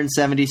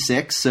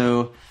 876,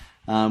 so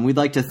we'd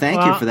like to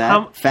thank you for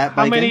that. Fat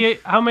biking.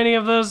 How many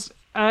of those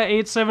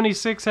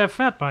 876 have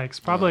fat bikes?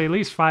 Probably at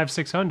least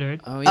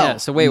 500-600. Oh yeah.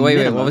 So wait.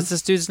 minimum. What was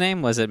this dude's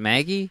name? Was it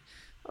Maggie,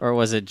 or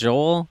was it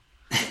Joel,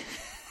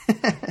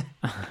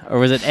 or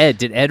was it Ed?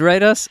 Did Ed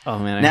write us? Oh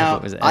man, I hope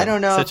it was Ed. I don't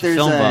know Such a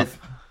film buff.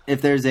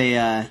 if there's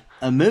a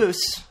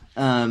moose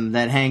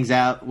that hangs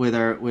out with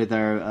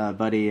our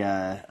buddy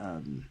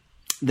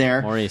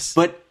there, Maurice.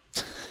 But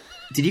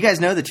did you guys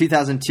know the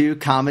 2002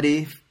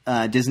 comedy?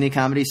 Disney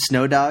comedy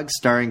Snow Dogs,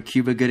 starring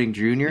Cuba Gooding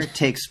Jr.,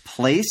 takes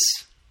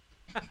place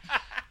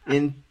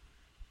in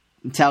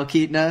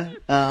Talkeetna,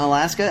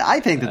 Alaska?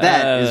 I think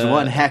that is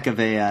one heck of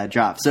a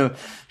drop. So,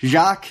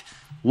 Jacques,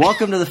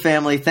 welcome to the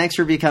family. Thanks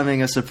for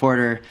becoming a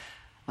supporter.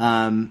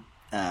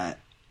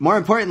 More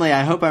importantly,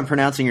 I hope I'm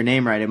pronouncing your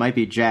name right. It might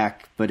be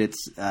Jack, but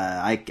it's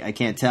I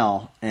can't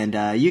tell.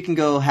 And you can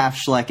go half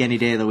Schleck any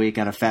day of the week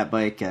on a fat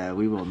bike.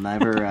 We will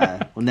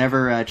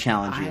never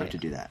challenge you to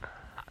do that.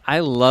 I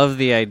love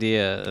the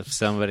idea of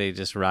somebody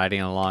just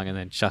riding along and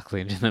then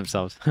chuckling to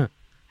themselves,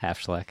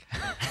 half Schleck.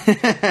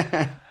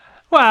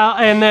 Well,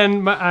 and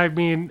then, I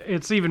mean,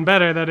 it's even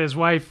better that his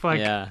wife,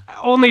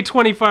 only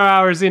 24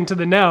 hours into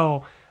the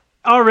know,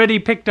 already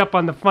picked up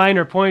on the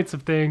finer points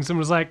of things and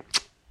was like,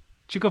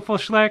 did you go full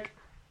Schleck?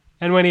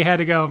 And when he had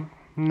to go,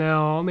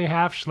 no, only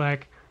half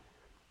Schleck.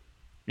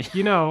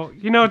 you know,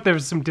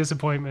 there's some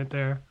disappointment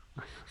there.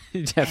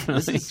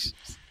 Definitely.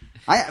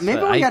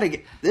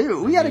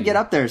 We gotta get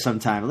up there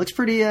sometime. It looks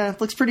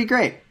pretty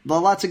great.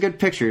 Lots of good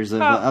pictures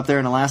of up there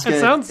in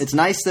Alaska. It's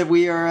nice that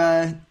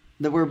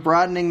we're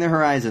broadening the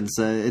horizons.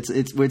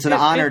 It's an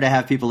honor to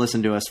have people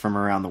listen to us from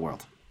around the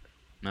world.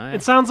 Nice.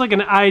 It sounds like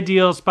an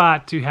ideal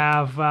spot to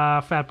have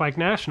Fat Bike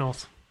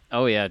Nationals.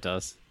 Oh yeah, it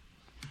does.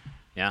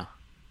 Yeah.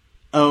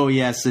 Oh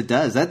yes, it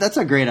does. That's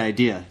a great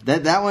idea.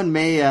 That one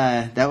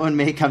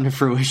may come to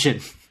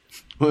fruition.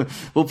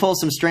 We'll pull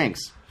some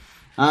strings.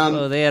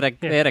 They had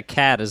a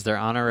cat as their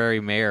honorary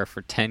mayor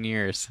for 10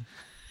 years.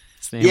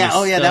 That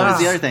was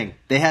the other thing.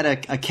 They had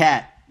a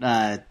cat.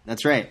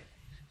 That's right.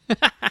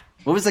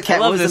 What was the cat?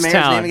 What was the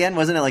mayor's name again?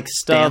 Wasn't it like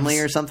Stanley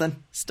or something?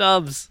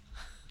 Stubbs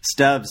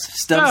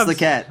the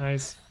cat.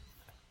 Nice.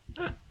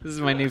 This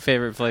is my new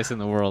favorite place in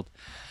the world.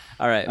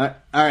 All right. All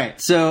right.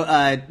 So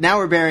now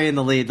we're burying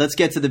the lead. Let's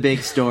get to the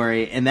big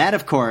story. And that,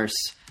 of course,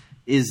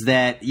 is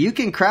that you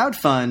can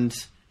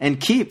crowdfund and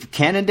keep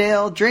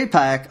Cannondale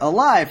Drapac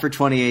alive for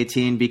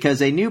 2018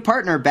 because a new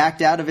partner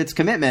backed out of its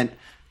commitment.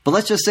 But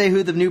let's just say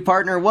who the new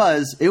partner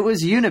was. It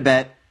was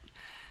Unibet.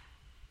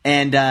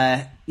 And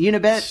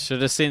Unibet...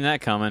 should have seen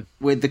that coming.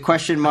 With the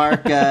question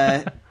mark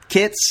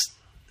kits,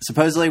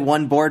 supposedly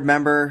one board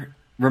member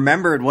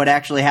remembered what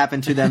actually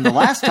happened to them the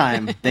last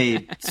time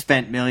they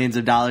spent millions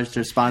of dollars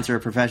to sponsor a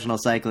professional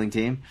cycling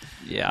team.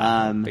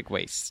 Yeah, big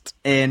waste.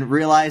 And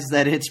realized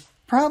that it's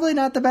probably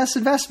not the best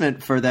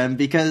investment for them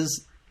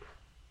because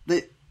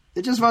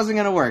it just wasn't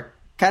going to work.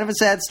 Kind of a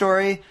sad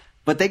story,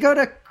 but they go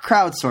to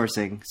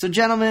crowdsourcing. So,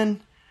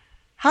 gentlemen,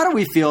 how do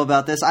we feel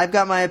about this? I've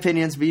got my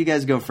opinions, but you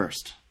guys go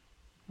first.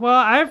 Well,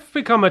 I've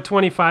become a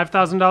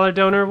 $25,000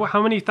 donor.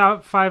 How many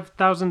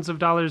 $5,000s of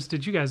dollars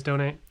did you guys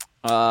donate?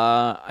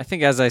 I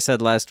think, as I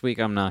said last week,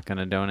 I'm not going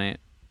to donate.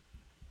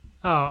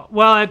 Oh,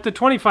 well, at the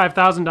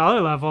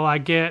 $25,000 level, I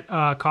get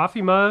a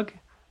coffee mug,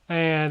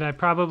 and I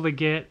probably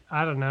get,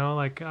 I don't know,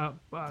 like...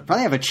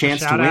 probably have a chance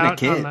to win a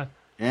kit.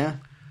 Yeah.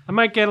 I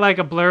might get like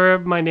a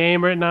blurb, my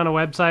name written on a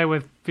website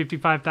with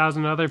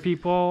 55,000 other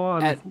people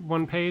on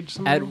one page.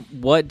 Somewhere. At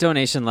what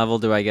donation level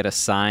do I get a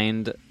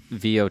signed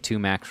VO2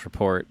 Max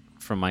report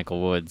from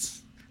Michael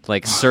Woods?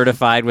 Like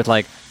certified with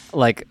like a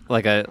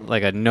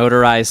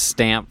notarized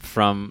stamp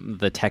from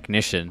the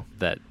technician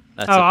that's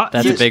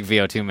a big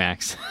VO2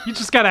 Max. You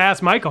just got to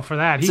ask Michael for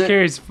that. He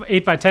carries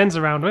 8x10s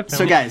around with him.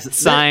 So guys,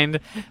 signed,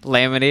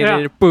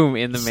 laminated, boom,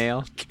 in the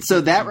mail. So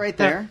that right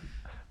there,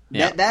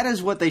 that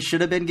is what they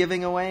should have been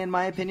giving away, in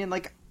my opinion.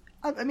 Like,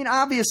 I mean,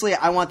 obviously,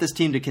 I want this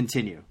team to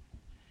continue.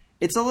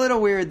 It's a little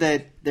weird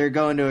that they're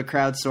going to a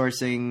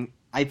crowdsourcing.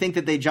 I think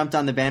that they jumped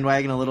on the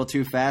bandwagon a little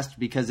too fast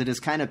because it has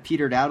kind of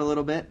petered out a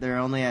little bit. They're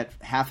only at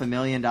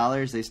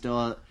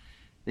 $500,000.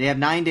 They have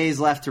 9 days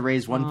left to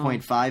raise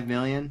 $1.5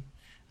 million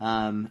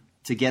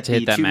to get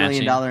the $2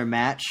 million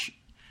match,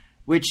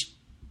 which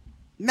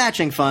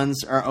matching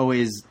funds are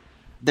always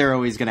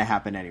going to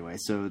happen anyway.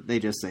 So they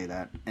just say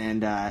that.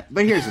 And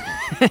but here's the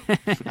thing.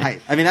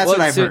 I mean, that's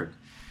what I've heard.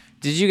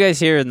 Did you guys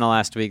hear in the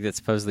last week that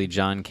supposedly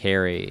John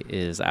Kerry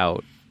is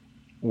out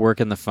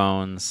working the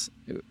phones,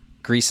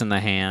 greasing the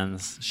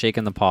hands,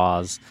 shaking the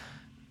paws,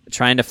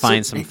 trying to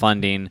find some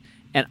funding?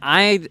 And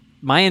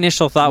my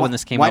initial thought when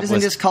this came up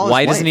was,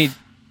 why doesn't he?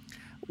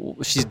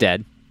 She's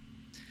dead.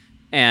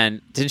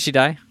 And didn't she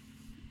die?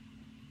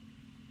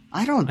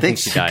 I don't think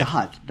so.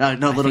 God,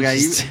 no, little guy.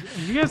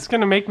 You guys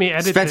gonna make me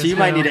edit Spencer, this? you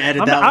might need to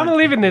edit that. I'm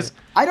leaving this.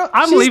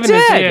 I'm leaving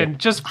this in.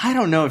 Just I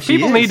don't know if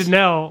people need to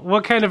know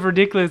what kind of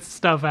ridiculous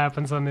stuff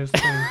happens on this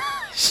thing.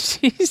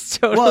 She's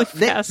totally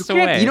passed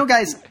away. You know,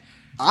 guys,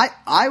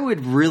 I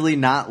would really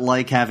not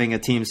like having a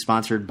team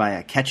sponsored by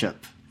a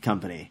ketchup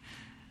company.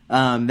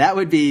 That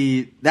would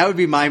be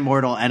my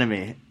mortal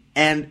enemy.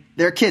 And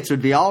their kits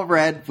would be all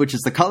red, which is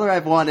the color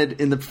I've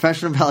wanted in the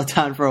professional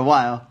Peloton for a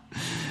while.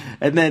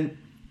 And then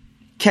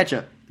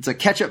ketchup. It's a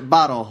ketchup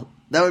bottle.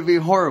 That would be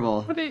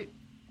horrible.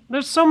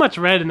 There's so much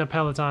red in the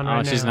Peloton right now.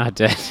 Oh, she's not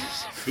dead.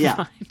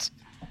 Yeah.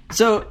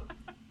 So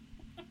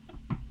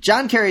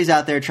John Kerry's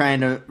out there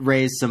trying to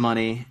raise some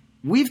money.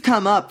 We've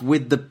come up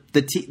with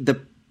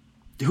the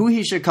who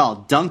he should call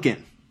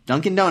Dunkin'.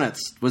 Dunkin'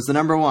 Donuts was the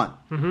number one.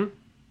 Mm-hmm.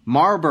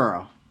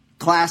 Marlboro.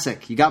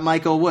 Classic. You got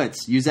Michael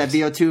Woods. Use that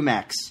VO2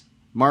 Max.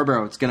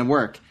 Marlboro. It's going to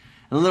work.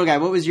 And the little guy,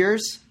 what was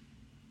yours?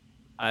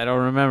 I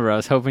don't remember. I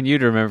was hoping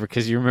you'd remember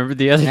because you remembered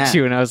the other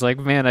two, and I was like,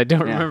 man, I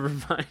don't remember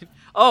mine.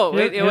 Oh,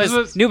 it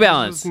was New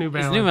Balance. New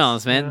Balance. It's New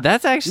Balance, man. Yeah.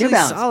 That's actually New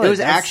Balance. Solid. It was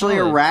actually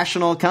a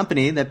rational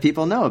company that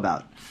people know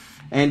about.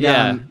 And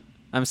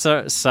I'm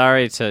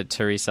sorry to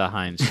Teresa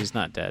Hines. She's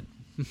not dead.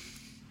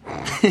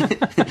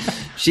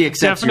 She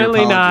accepts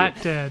definitely your apology.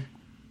 Not dead.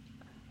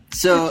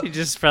 So she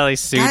just probably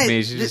sued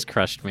me. She just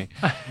crushed me.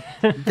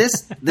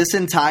 This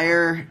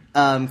entire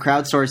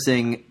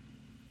crowdsourcing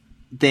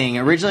thing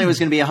originally was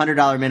going to be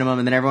 $100 minimum,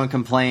 and then everyone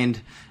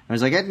complained. I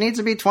was like, it needs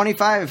to be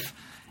 $25.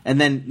 And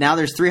then now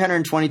there's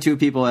 322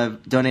 people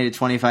have donated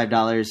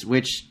 $25,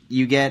 which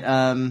you get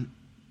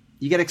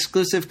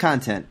exclusive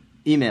content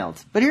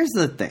emailed. But here's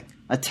the thing: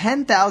 a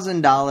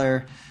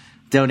 $10,000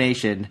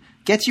 donation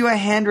gets you a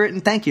handwritten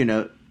thank you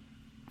note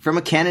from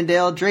a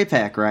Cannondale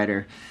Drapac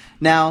rider.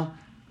 Now,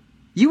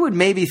 you would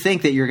maybe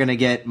think that you're going to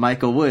get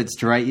Michael Woods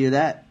to write you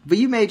that, but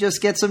you may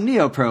just get some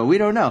Neopro. We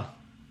don't know.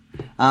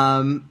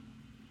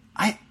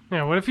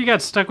 What if you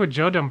got stuck with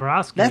Joe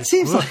Dombrowski? That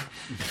seems like...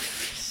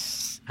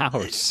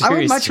 Ouch. I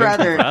would much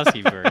rather... I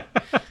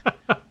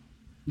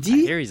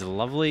hear he's a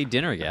lovely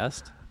dinner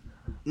guest.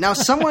 Now,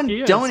 someone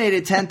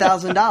donated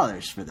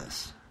 $10,000 for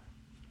this,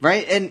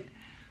 right? And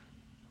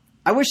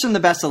I wish them the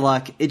best of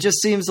luck. It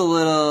just seems a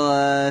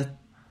little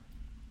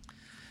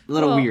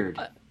weird.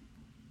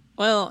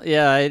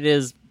 Yeah, it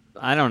is.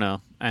 I don't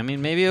know. I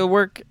mean, maybe it'll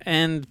work,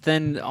 and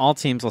then all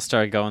teams will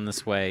start going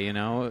this way. You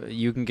know,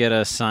 you can get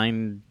a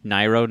signed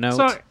Nairo note.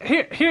 So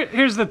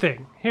here's the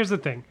thing.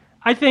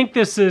 I think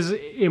this is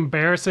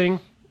embarrassing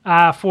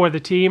for the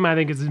team. I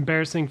think it's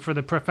embarrassing for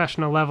the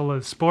professional level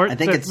of sport.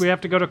 We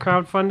have to go to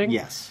crowdfunding.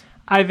 Yes,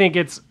 I think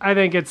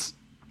it's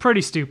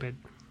pretty stupid.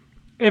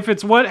 If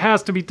it's what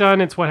has to be done,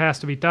 it's what has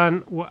to be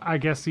done. I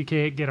guess you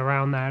can't get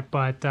around that.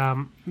 But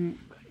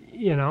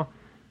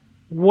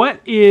what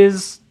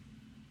is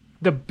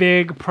the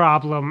big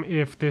problem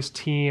if this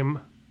team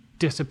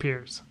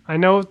disappears? I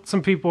know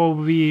some people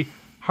will be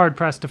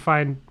hard-pressed to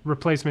find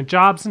replacement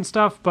jobs and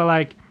stuff,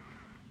 but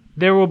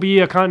there will be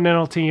a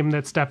Continental team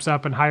that steps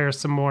up and hires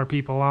some more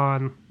people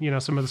on,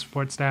 some of the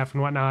support staff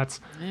and whatnots.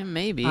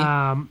 Maybe.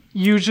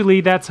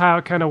 Usually that's how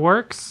it kind of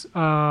works.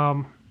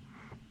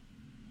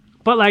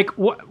 But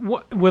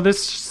what will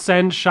this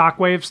send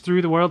shockwaves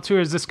through the World Tour?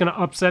 Is this going to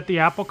upset the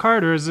apple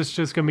cart, or is this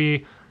just going to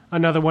be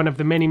another one of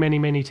the many, many,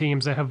 many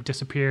teams that have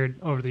disappeared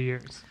over the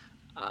years?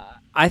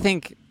 I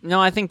think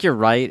you're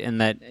right in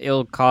that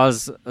it'll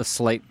cause a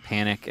slight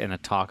panic and a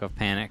talk of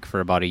panic for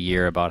about a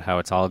year about how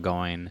it's all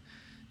going.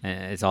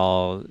 It's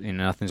all,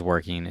 nothing's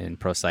working in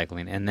pro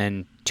cycling. And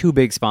then two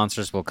big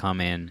sponsors will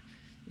come in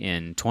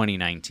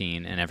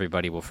 2019 and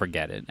everybody will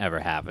forget it ever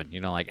happened.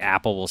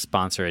 Apple will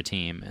sponsor a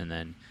team and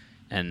then,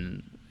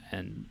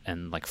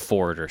 and like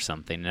Ford or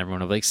something, and everyone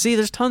will be like, see,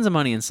 there's tons of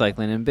money in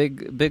cycling and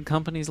big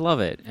companies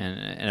love it,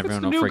 and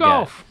everyone will forget.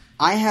 Golf.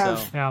 I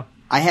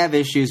have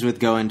issues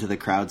with going to the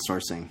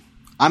crowdsourcing.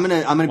 I'm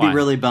gonna be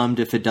really bummed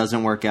if it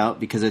doesn't work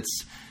out, because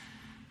it's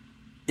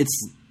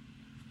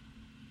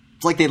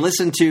like they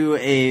listen to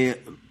a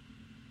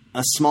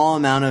small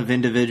amount of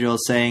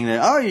individuals saying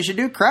that, oh, you should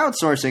do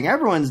crowdsourcing,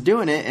 everyone's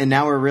doing it, and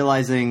now we're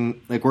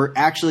realizing, we're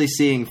actually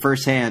seeing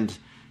firsthand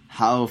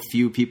how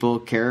few people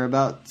care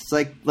about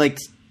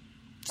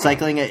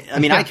cycling. I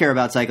mean, I care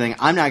about cycling.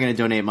 I'm not going to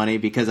donate money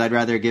because I'd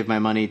rather give my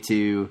money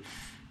to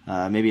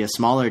maybe a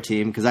smaller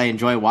team, because I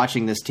enjoy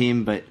watching this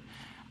team. But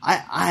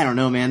I don't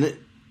know, man.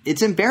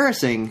 It's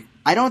embarrassing.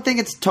 I don't think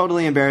it's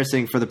totally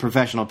embarrassing for the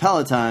professional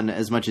peloton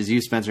as much as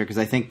you, Spencer, because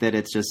I think that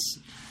it's just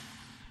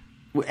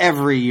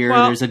every year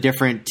there's a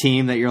different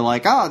team that you're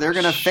like, oh, they're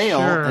going to fail,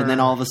 and then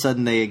all of a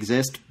sudden they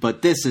exist.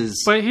 But this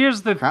is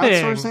here's the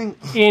crowdsourcing.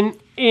 Thing.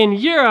 In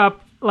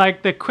Europe,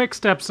 the Quick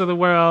Steps of the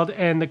world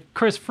and the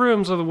Chris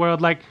Froomes of the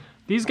world,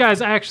 these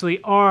guys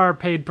actually are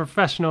paid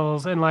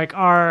professionals and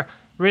are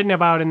written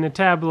about in the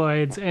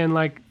tabloids, and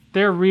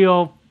they're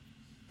real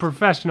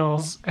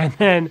professionals. And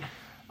then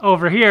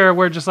over here,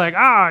 we're just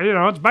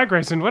it's bike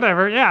racing,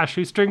 whatever. Yeah,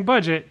 shoestring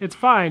budget, it's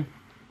fine.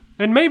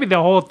 And maybe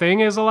the whole thing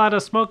is a lot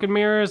of smoke and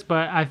mirrors,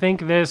 but I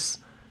think this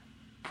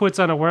puts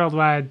on a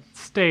worldwide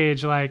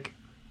stage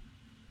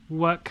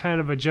what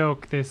kind of a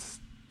joke this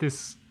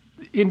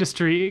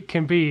industry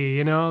can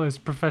be, this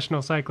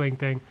professional cycling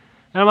thing.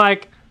 And I'm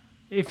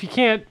if you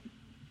can't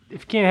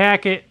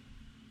hack it,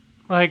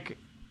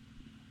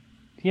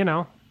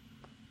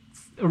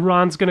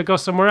 Iran's going to go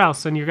somewhere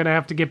else, and you're going to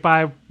have to get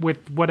by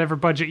with whatever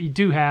budget you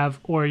do have,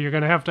 or you're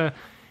going to have to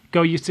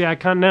go UCI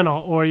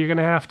Continental, or you're going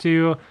to have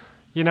to,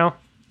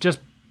 just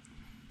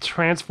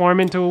transform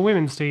into a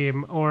women's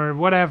team or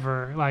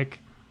whatever.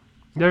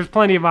 There's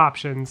plenty of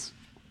options.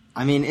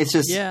 I mean, it's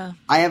just,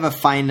 I have a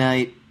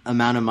finite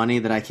amount of money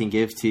that I can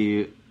give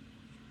to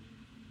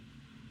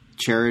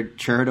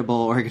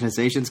charitable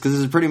organizations, because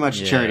this is pretty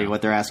much charity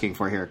what they're asking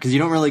for here, because you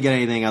don't really get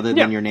anything other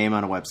than your name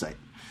on a website.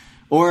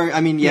 Or,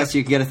 I mean, yes,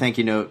 you can get a thank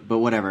you note, but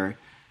whatever.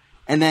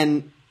 And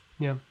then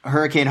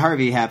Hurricane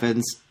Harvey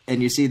happens,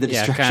 and you see the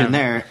destruction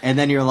there, and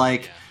then you're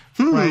like,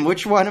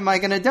 which one am I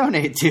going to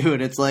donate to?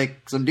 And it's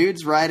some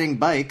dudes riding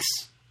bikes.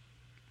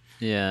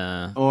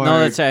 Yeah.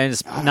 No,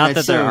 that's not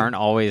that there aren't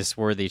always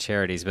worthy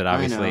charities, but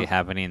obviously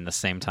happening the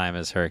same time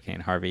as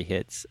Hurricane Harvey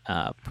hits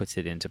puts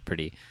it into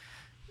pretty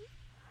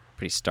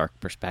stark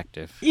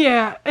perspective.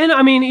 Yeah, and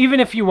I mean, even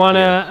if you want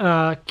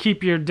to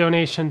keep your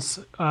donations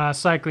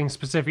cycling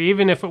specific,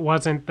 even if it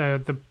wasn't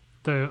the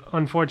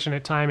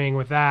unfortunate timing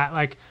with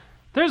that,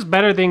 there's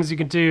better things you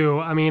can do.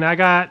 I mean, I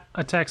got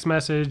a text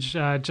message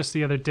just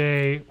the other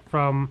day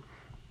from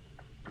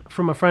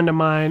a friend of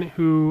mine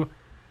who,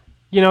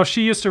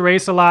 she used to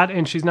race a lot,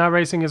 and she's not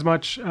racing as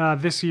much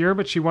this year,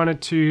 but she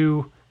wanted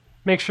to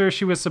make sure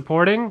she was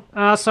supporting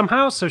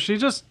somehow. So she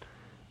just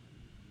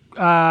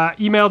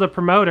emailed a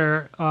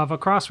promoter of a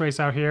cross race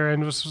out here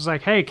and was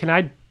like, hey, can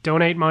I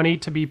donate money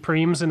to be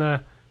preems in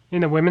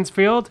the women's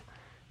field?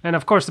 And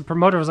of course, the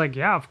promoter was like,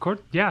 yeah, of course.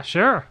 Yeah,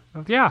 sure.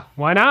 Yeah,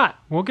 why not?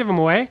 We'll give them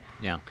away.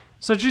 Yeah.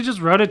 So she just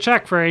wrote a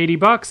check for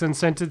 $80 and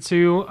sent it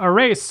to a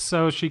race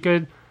so she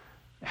could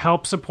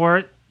help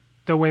support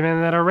the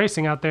women that are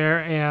racing out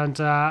there. And,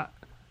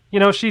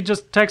 she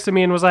just texted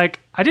me and was like,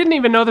 I didn't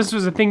even know this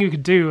was a thing you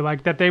could do,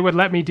 like that they would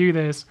let me do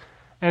this.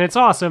 And it's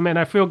awesome. And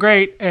I feel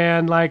great.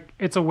 And like,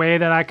 it's a way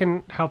that I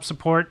can help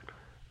support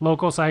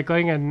local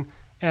cycling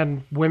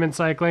and women's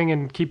cycling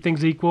and keep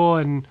things equal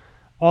and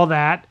all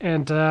that.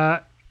 And,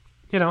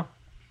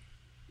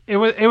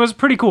 it was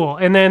pretty cool.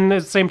 And then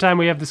at the same time,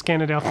 we have this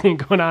Cannondale thing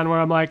going on where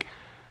I'm like,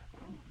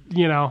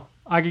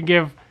 I could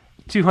give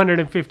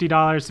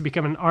 $250 to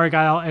become an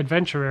Argyle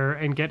adventurer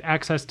and get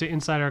access to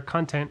insider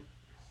content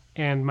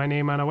and my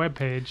name on a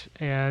webpage.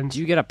 And do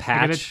you get a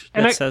patch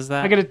that says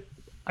that?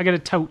 I get a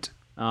tote.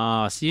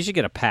 Oh, so you should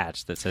get a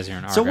patch that says you're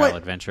an Argyle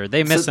adventurer.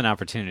 They missed an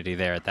opportunity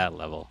there at that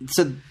level.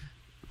 So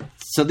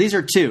these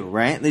are two,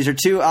 right? These are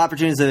two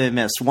opportunities that they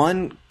missed.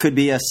 One could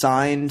be a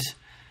signed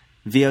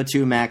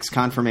VO2 max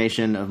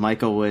confirmation of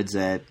Michael Woods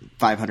at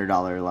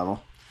 $500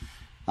 level.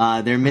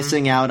 They're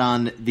missing out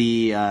on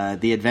the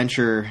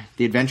adventurer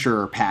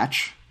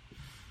patch.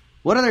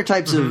 What other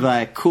types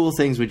of cool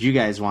things would you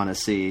guys want to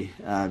see?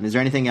 Is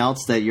there anything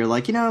else that you're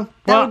like, that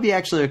would be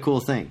actually a cool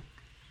thing?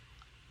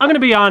 I'm going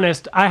to be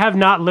honest. I have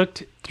not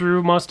looked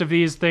through most of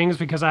these things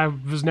because I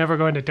was never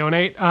going to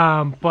donate.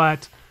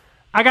 But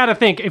I got to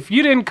think, if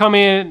you didn't come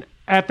in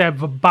at the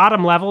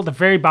bottom level, the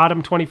very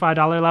bottom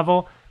 $25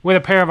 level, with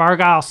a pair of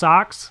Argyle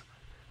socks,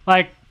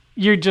 like,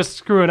 you're just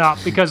screwing up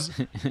because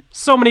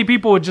so many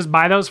people would just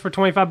buy those for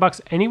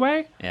 $25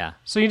 anyway. Yeah.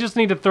 So you just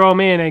need to throw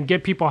them in and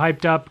get people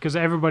hyped up because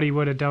everybody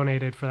would have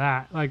donated for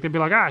that. Like, they'd be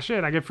like,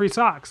 shit, I get free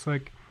socks.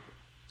 Like,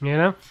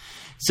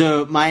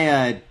 So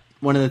my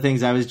one of the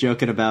things I was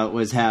joking about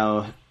was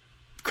how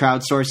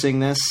crowdsourcing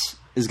this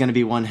is going to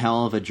be one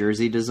hell of a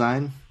jersey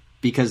design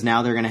because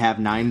now they're going to have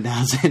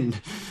 9,000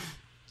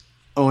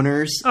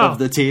 owners of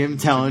the team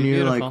telling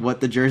you like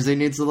what the jersey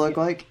needs to look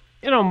like.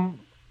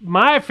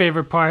 My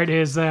favorite part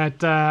is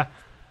that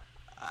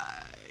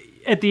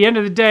at the end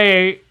of the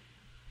day,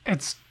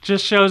 it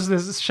just shines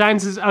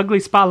this ugly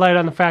spotlight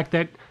on the fact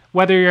that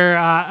whether you're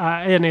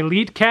an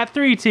elite Cat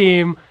 3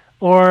 team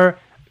or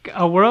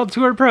a World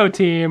Tour Pro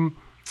team,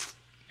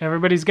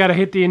 everybody's got to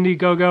hit the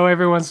Indiegogo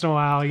every once in a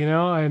while,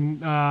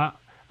 and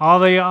all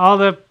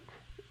the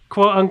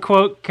quote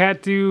unquote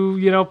Cat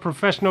 2,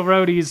 professional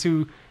roadies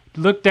who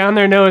look down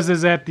their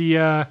noses at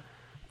the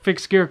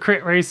Fixed Gear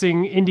Crit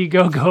Racing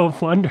Indiegogo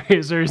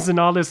fundraisers and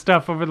all this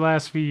stuff over the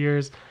last few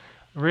years.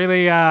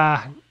 Really,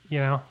 hope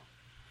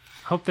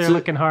they're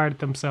looking hard at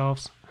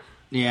themselves.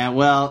 Yeah,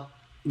 well,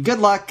 good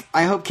luck.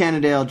 I hope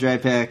Cannondale Dry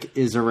Pack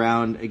is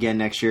around again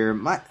next year.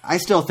 I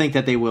still think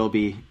that they will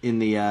be in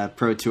the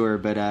Pro Tour,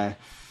 but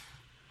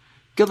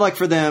good luck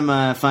for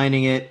them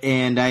finding it.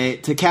 And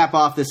to cap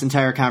off this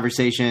entire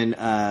conversation,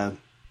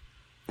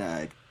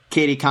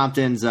 Katie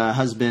Compton's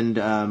husband,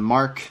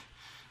 Mark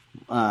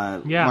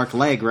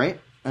Legg, right?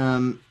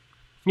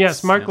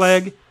 Yes, Mark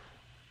Legg.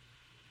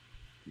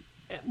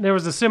 There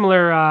was a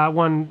similar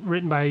one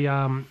written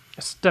by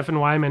Stefan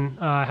Wyman,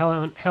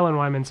 Helen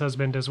Wyman's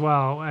husband as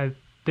well.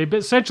 They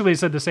essentially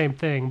said the same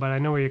thing, but I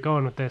know where you're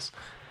going with this.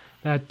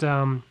 That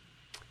a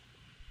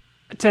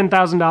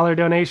 $10,000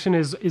 donation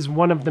is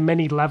one of the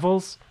many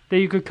levels that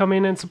you could come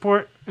in and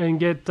support and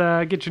get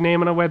your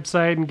name on a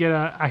website and get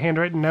a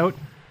handwritten note.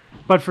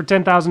 But for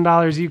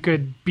 $10,000, you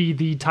could be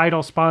the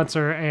title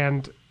sponsor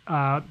and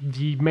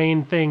the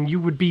main thing. You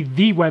would be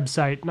the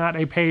website, not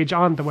a page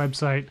on the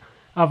website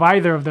of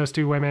either of those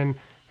two women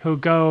who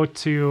go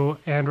to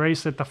and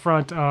race at the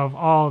front of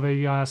all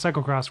the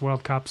cyclocross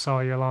World Cups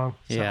all year long.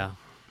 So yeah,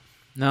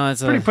 no,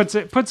 it's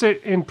puts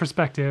it in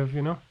perspective,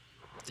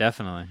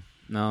 Definitely,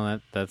 no,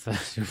 that's a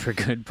super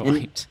good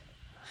point.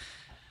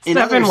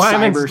 Stefan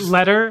Wyman's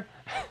letter.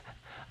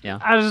 Yeah,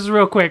 just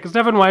real quick.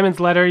 Stefan Wyman's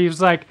letter. He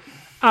was like,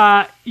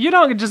 "You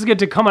don't just get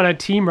to come on a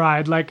team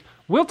ride. Like,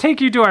 we'll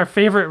take you to our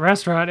favorite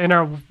restaurant and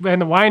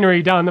the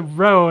winery down the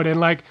road, and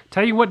like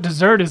tell you what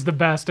dessert is the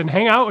best, and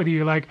hang out with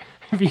you. Like,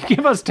 if you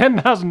give us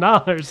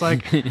 $10,000,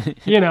 like,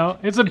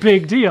 it's a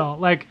big deal.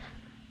 Like,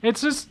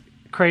 it's just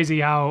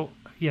crazy how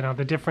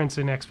the difference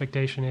in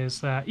expectation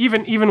is.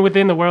 Even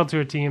within the World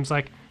Tour teams,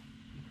 like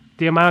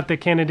the amount that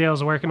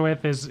Cannondale's working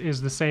with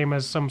is the same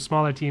as some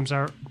smaller teams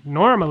are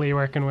normally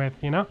working with.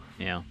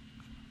 Yeah.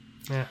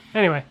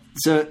 Anyway,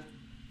 so.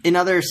 In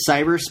other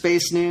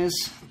cyberspace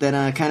news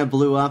that kind of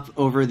blew up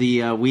over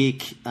the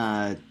week,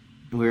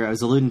 where I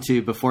was alluding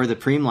to before the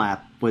Preem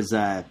lap, was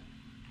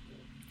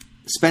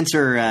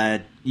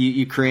Spencer,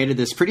 you created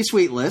this pretty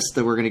sweet list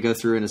that we're going to go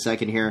through in a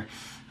second here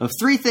of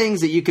 3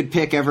 things that you could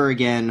pick ever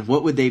again.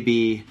 What would they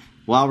be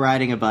while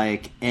riding a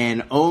bike?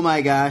 And oh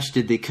my gosh,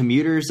 did the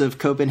commuters of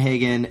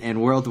Copenhagen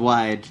and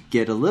worldwide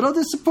get a little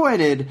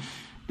disappointed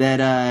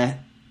that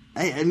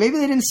maybe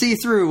they didn't see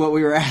through what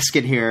we were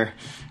asking here.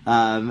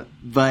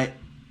 But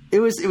it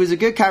was a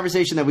good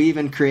conversation that we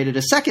even created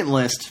a second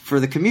list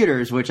for the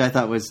commuters, which I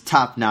thought was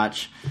top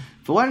notch.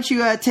 But why don't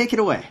you take it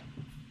away?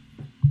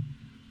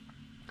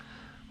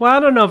 Well, I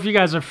don't know if you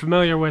guys are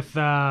familiar with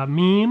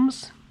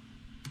memes.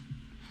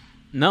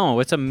 No,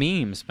 what's a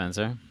meme,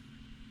 Spencer?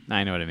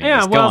 I know what it means.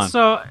 Yeah, Go on.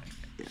 so,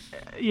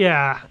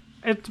 yeah.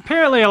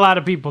 Apparently a lot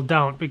of people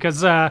don't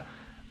because, on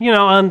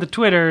the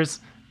Twitters,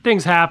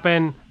 things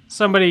happen.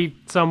 Somebody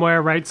somewhere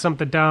writes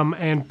something dumb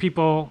and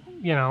people,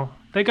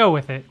 they go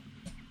with it.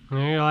 And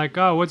you're like,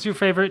 oh, what's your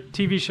favorite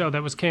TV show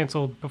that was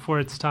canceled before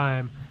its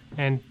time?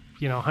 And,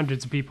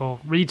 hundreds of people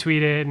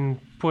retweet it and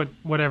put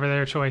whatever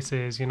their choice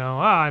is,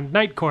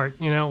 Night Court,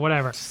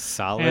 whatever.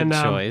 Solid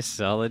choice.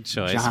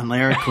 John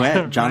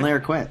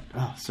Larroquette.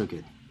 Oh, so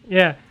good.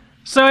 Yeah.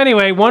 So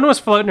anyway, one was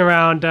floating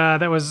around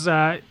that was,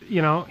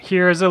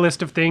 here's a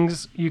list of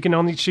things. You can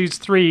only choose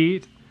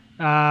 3.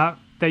 The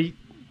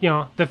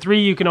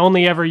 3 you can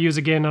only ever use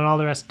again, and all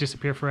the rest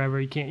disappear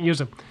forever. You can't use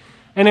them.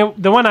 And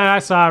the one I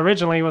saw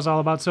originally was all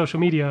about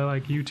social media,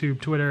 like YouTube,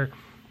 Twitter,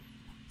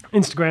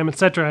 Instagram,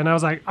 etc. And I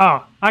was like,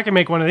 oh, I can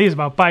make one of these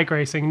about bike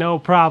racing, no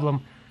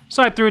problem.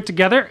 So I threw it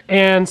together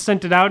and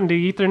sent it out into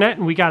Ethernet,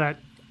 and we got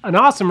an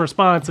awesome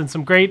response and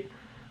a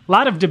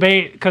lot of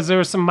debate because there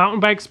was some mountain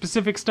bike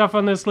specific stuff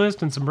on this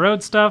list and some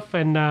road stuff,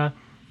 and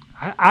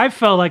I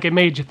felt like it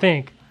made you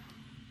think.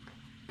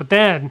 But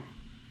then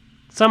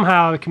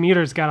somehow the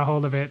commuters got a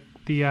hold of it.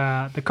 The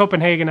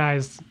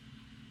Copenhagenized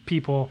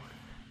people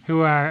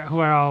who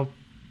are all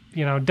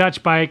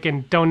Dutch bike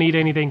and don't need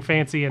anything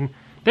fancy, and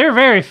they're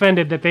very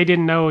offended that they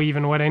didn't know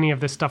even what any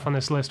of this stuff on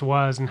this list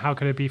was and how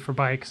could it be for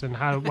bikes and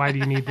why do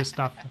you need this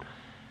stuff.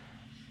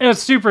 It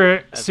was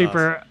super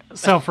awesome.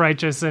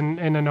 Self-righteous and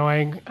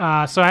annoying.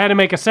 So I had to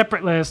make a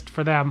separate list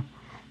for them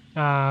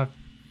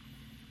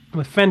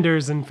with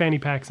fenders and fanny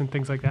packs and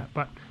things like that.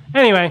 But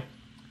anyway,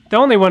 the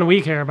only one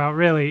we care about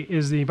really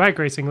is the bike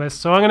racing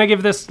list. So I'm going to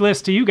give this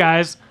list to you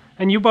guys,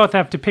 and you both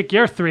have to pick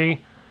your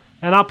 3,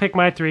 and I'll pick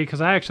my 3 because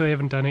I actually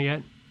haven't done it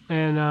yet.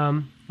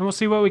 And we'll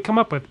see what we come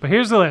up with. But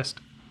here's the list.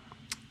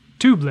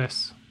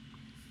 Tubeless.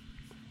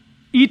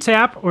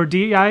 E-Tap or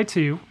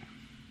Di2.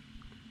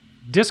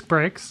 Disc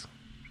brakes.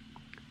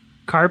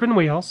 Carbon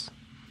wheels,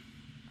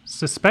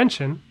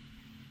 suspension,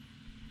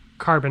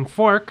 carbon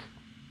fork,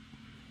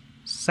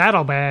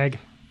 saddlebag,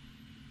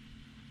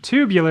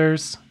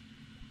 tubulars,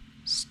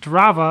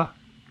 Strava,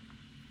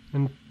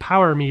 and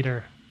power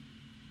meter.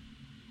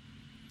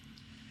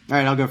 All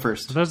right, I'll go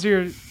first. So those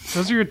are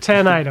your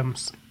 10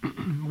 items.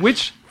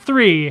 Which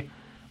 3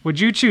 would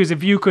you choose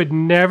if you could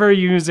never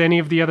use any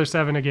of the other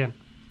 7 again?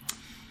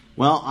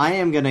 Well, I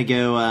am going to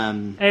go...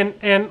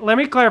 And let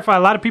me clarify.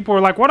 A lot of people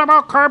were like, what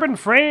about carbon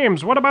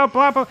frames? What about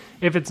blah, blah?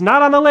 If it's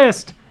not on the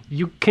list,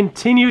 you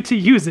continue to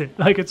use it.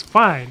 Like, it's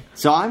fine.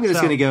 So I'm just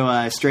going to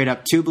go straight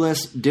up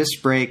tubeless,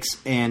 disc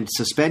brakes, and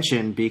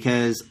suspension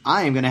because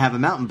I am going to have a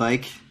mountain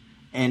bike,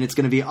 and it's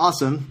going to be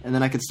awesome. And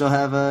then I could still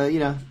have a,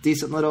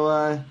 decent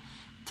little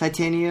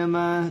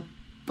titanium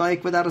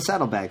bike without a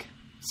saddlebag.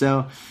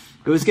 So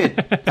it was good.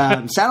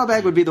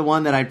 Saddlebag would be the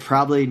one that I'd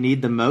probably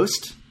need the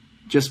most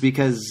just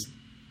because...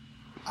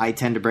 I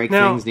tend to break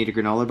things, need a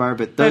granola bar,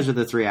 but those are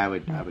the 3 I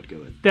would go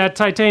with. That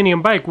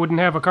titanium bike wouldn't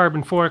have a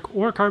carbon fork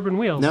or carbon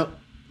wheels. Nope.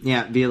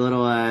 Yeah, be a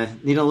little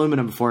need an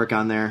aluminum fork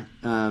on there,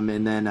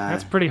 and then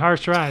that's pretty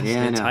harsh ride.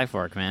 Yeah, it's a tie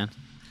fork, man.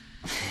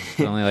 It's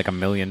only like $1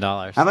 million.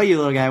 How about you,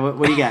 little guy?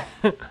 What do you got?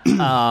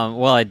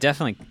 Well, I'd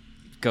definitely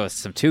go with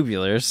some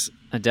tubulars.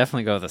 I'd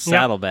definitely go with a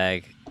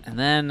saddlebag, and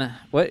then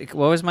what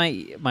was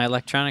my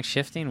electronic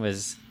shifting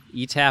was.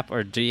 E-Tap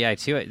or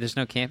Di2? There's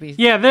no Campy?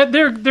 Yeah,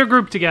 they're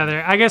grouped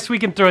together. I guess we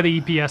can throw the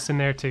EPS in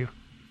there too.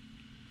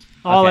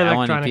 All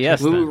electronic.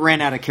 EPS, we ran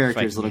out of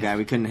characters, little guy.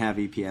 We couldn't have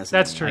EPS.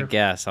 That's true. I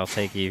guess I'll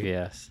take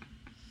EPS.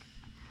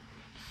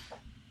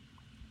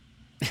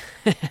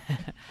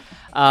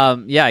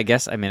 Yeah, I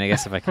guess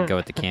if I could go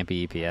with the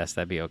Campy EPS,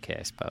 that'd be okay.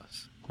 I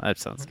suppose that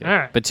sounds good. All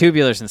right. But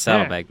tubulars and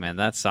saddlebag, man,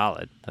 that's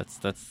solid.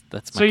 That's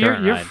my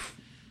current ride.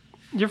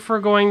 You're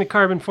foregoing the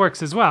carbon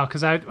forks as well,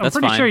 because I'm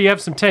pretty sure you have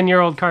some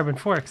 10-year-old carbon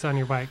forks on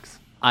your bikes.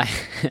 I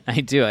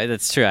do.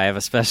 That's true. I have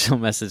a special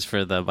message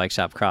for the Bike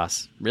Shop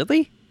Cross.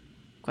 Really?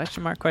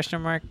 Question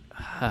mark?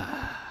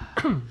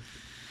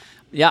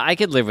 Yeah, I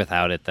could live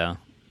without it though.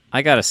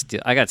 I got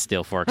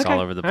steel forks all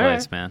over the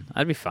place, man.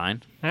 I'd be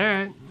fine.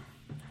 All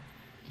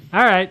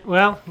right.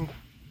 Well,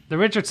 the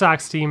Richard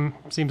Sox team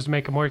seems to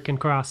make them work in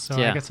cross, so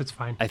I guess it's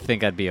fine. I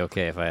think I'd be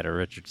okay if I had a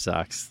Richard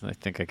Sox. I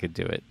think I could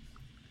do it.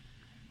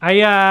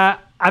 I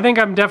think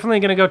I'm definitely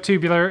going to go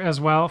tubular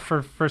as well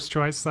for first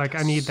choice. Like,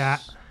 I need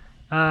that.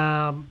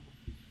 I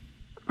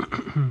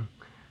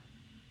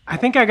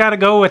think I got to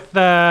go with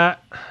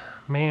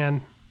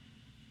man,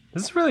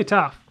 this is really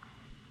tough.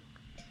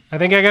 I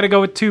think I got to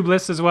go with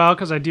tubeless as well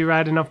because I do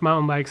ride enough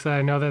mountain bikes that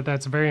I know that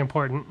that's very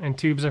important, and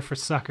tubes are for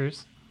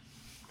suckers.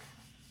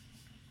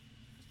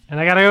 And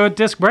I got to go with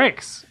disc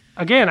brakes.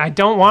 Again, I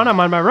don't want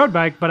them on my road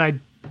bike, but I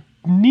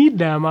need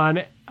them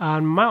on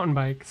mountain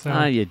bike.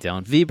 So. You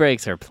don't.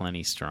 V-brakes are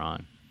plenty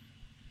strong.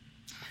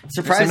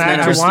 Surprised that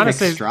I want to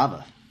say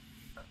Strava.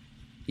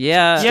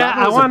 Yeah. Yeah,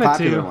 I wanted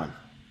to. One.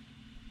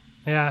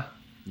 Yeah.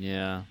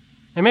 Yeah.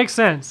 It makes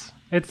sense.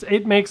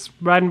 It makes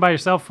riding by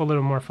yourself a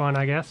little more fun,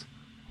 I guess.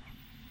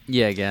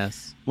 Yeah, I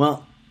guess.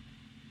 Well,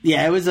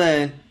 Yeah, it was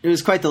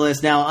quite the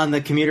list. Now on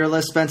the commuter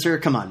list, Spencer,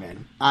 come on,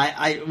 man.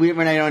 I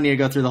don't need to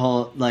go through the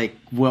whole like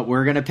what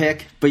we're gonna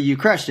pick, but you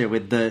crushed it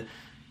with the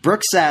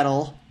Brooks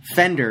saddle,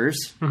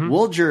 fenders,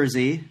 wool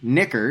jersey,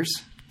 knickers,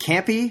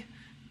 campy,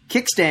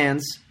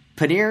 kickstands,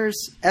 panniers,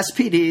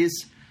 SPDs,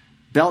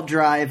 belt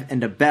drive,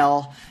 and a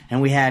bell.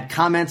 And we had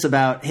comments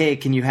about, hey,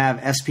 can you have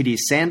SPD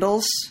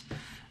sandals?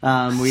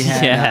 We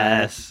had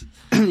yes.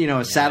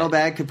 A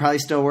saddlebag could probably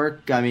still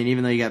work. I mean,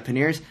 even though you got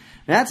panniers.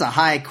 That's a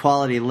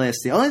high-quality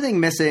list. The only thing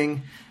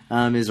missing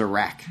is a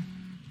rack,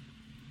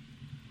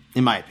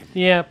 in my opinion.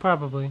 Yeah,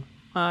 probably.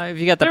 If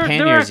you got the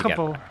panniers, you got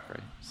a rack, right?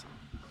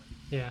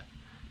 Yeah.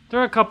 There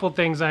are a couple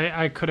things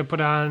I could have put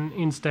on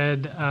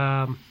instead,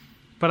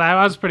 but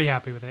I was pretty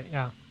happy with it,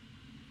 yeah.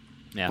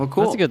 Yeah, well,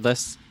 cool. That's a good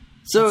list.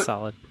 So that's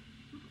solid.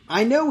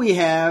 I know we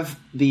have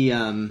the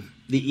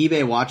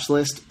eBay watch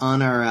list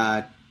on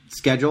our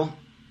schedule.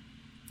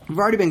 We've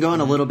already been going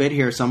a little bit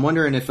here, so I'm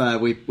wondering if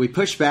we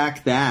push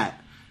back that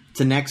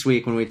to next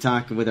week when we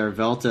talk with our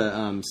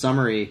Velta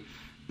summary,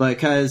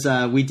 because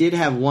we did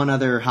have one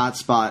other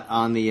hotspot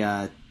on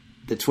the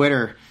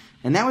Twitter,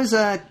 and that was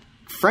a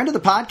friend of the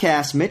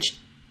podcast, Mitch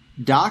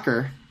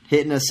Docker,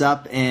 hitting us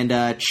up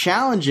and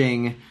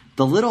challenging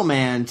the little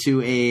man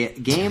to a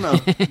game of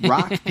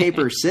rock,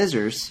 paper,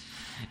 scissors.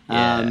 We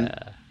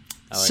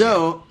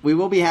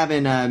will be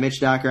having Mitch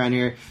Docker on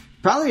here.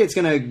 Probably it's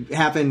going to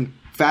happen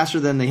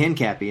faster than the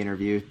Hincappy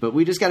interview, but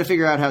we just got to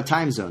figure out how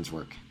time zones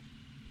work.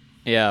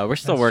 Yeah, we're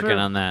still working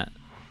on that.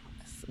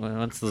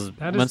 Once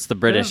the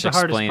British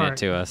explain it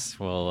to us,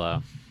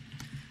 we'll.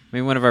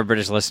 One of our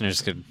British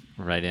listeners could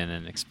write in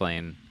and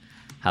explain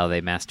how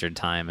they mastered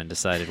time and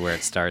decided where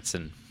it starts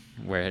and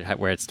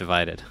where it's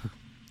divided.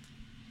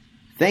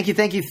 Thank you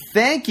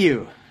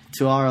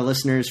to all our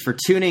listeners for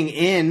tuning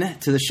in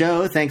to the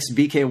show. Thanks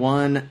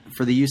BK1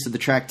 for the use of the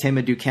track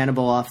 "Tema Do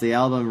Cannibal" off the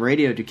album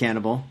Radio Do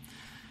Cannibal.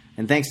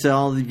 And thanks to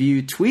all of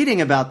you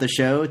tweeting about the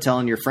show,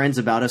 telling your friends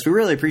about us. We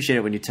really appreciate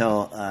it when you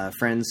tell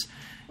friends.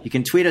 You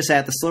can tweet us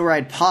at The Slow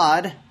Ride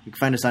Pod. You can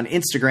find us on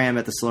Instagram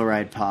at The Slow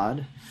Ride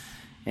Pod.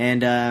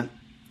 And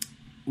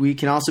we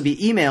can also be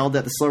emailed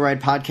at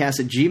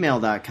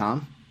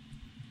theslowridepodcast@gmail.com.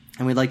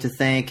 And we'd like to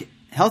thank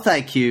Health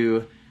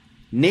IQ,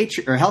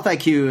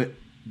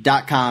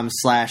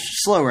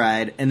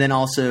 healthIQ.com/slowride, and then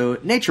also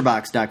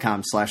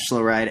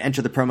naturebox.com/slowride.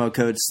 Enter the promo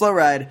code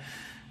SLOWRIDE.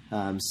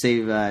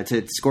 Save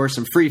to score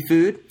some free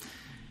food.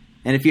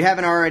 And if you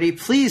haven't already,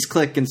 please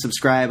click and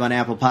subscribe on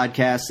Apple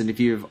Podcasts. And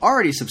if you've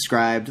already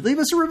subscribed, leave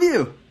us a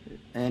review.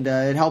 And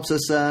it helps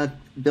us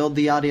build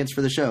the audience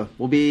for the show.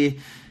 We'll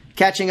be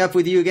catching up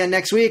with you again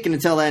next week. And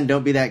until then,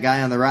 don't be that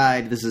guy on the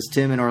ride. This is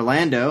Tim in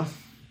Orlando.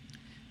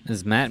 This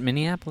is Matt in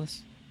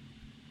Minneapolis.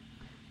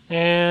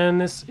 And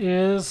this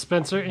is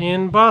Spencer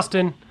in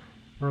Boston,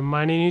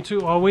 reminding you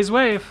to always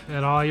wave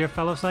at all your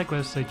fellow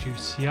cyclists that you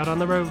see out on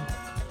the road.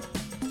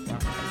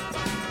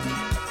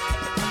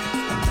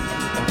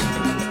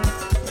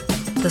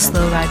 The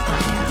Slow Ride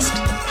Podcast.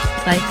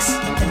 Bikes,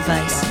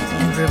 advice,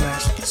 and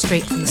rumors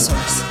straight from the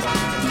source.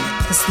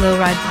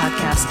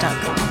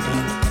 TheSlowRidePodcast.com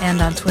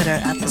and on Twitter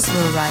at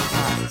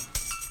TheSlowRidePod.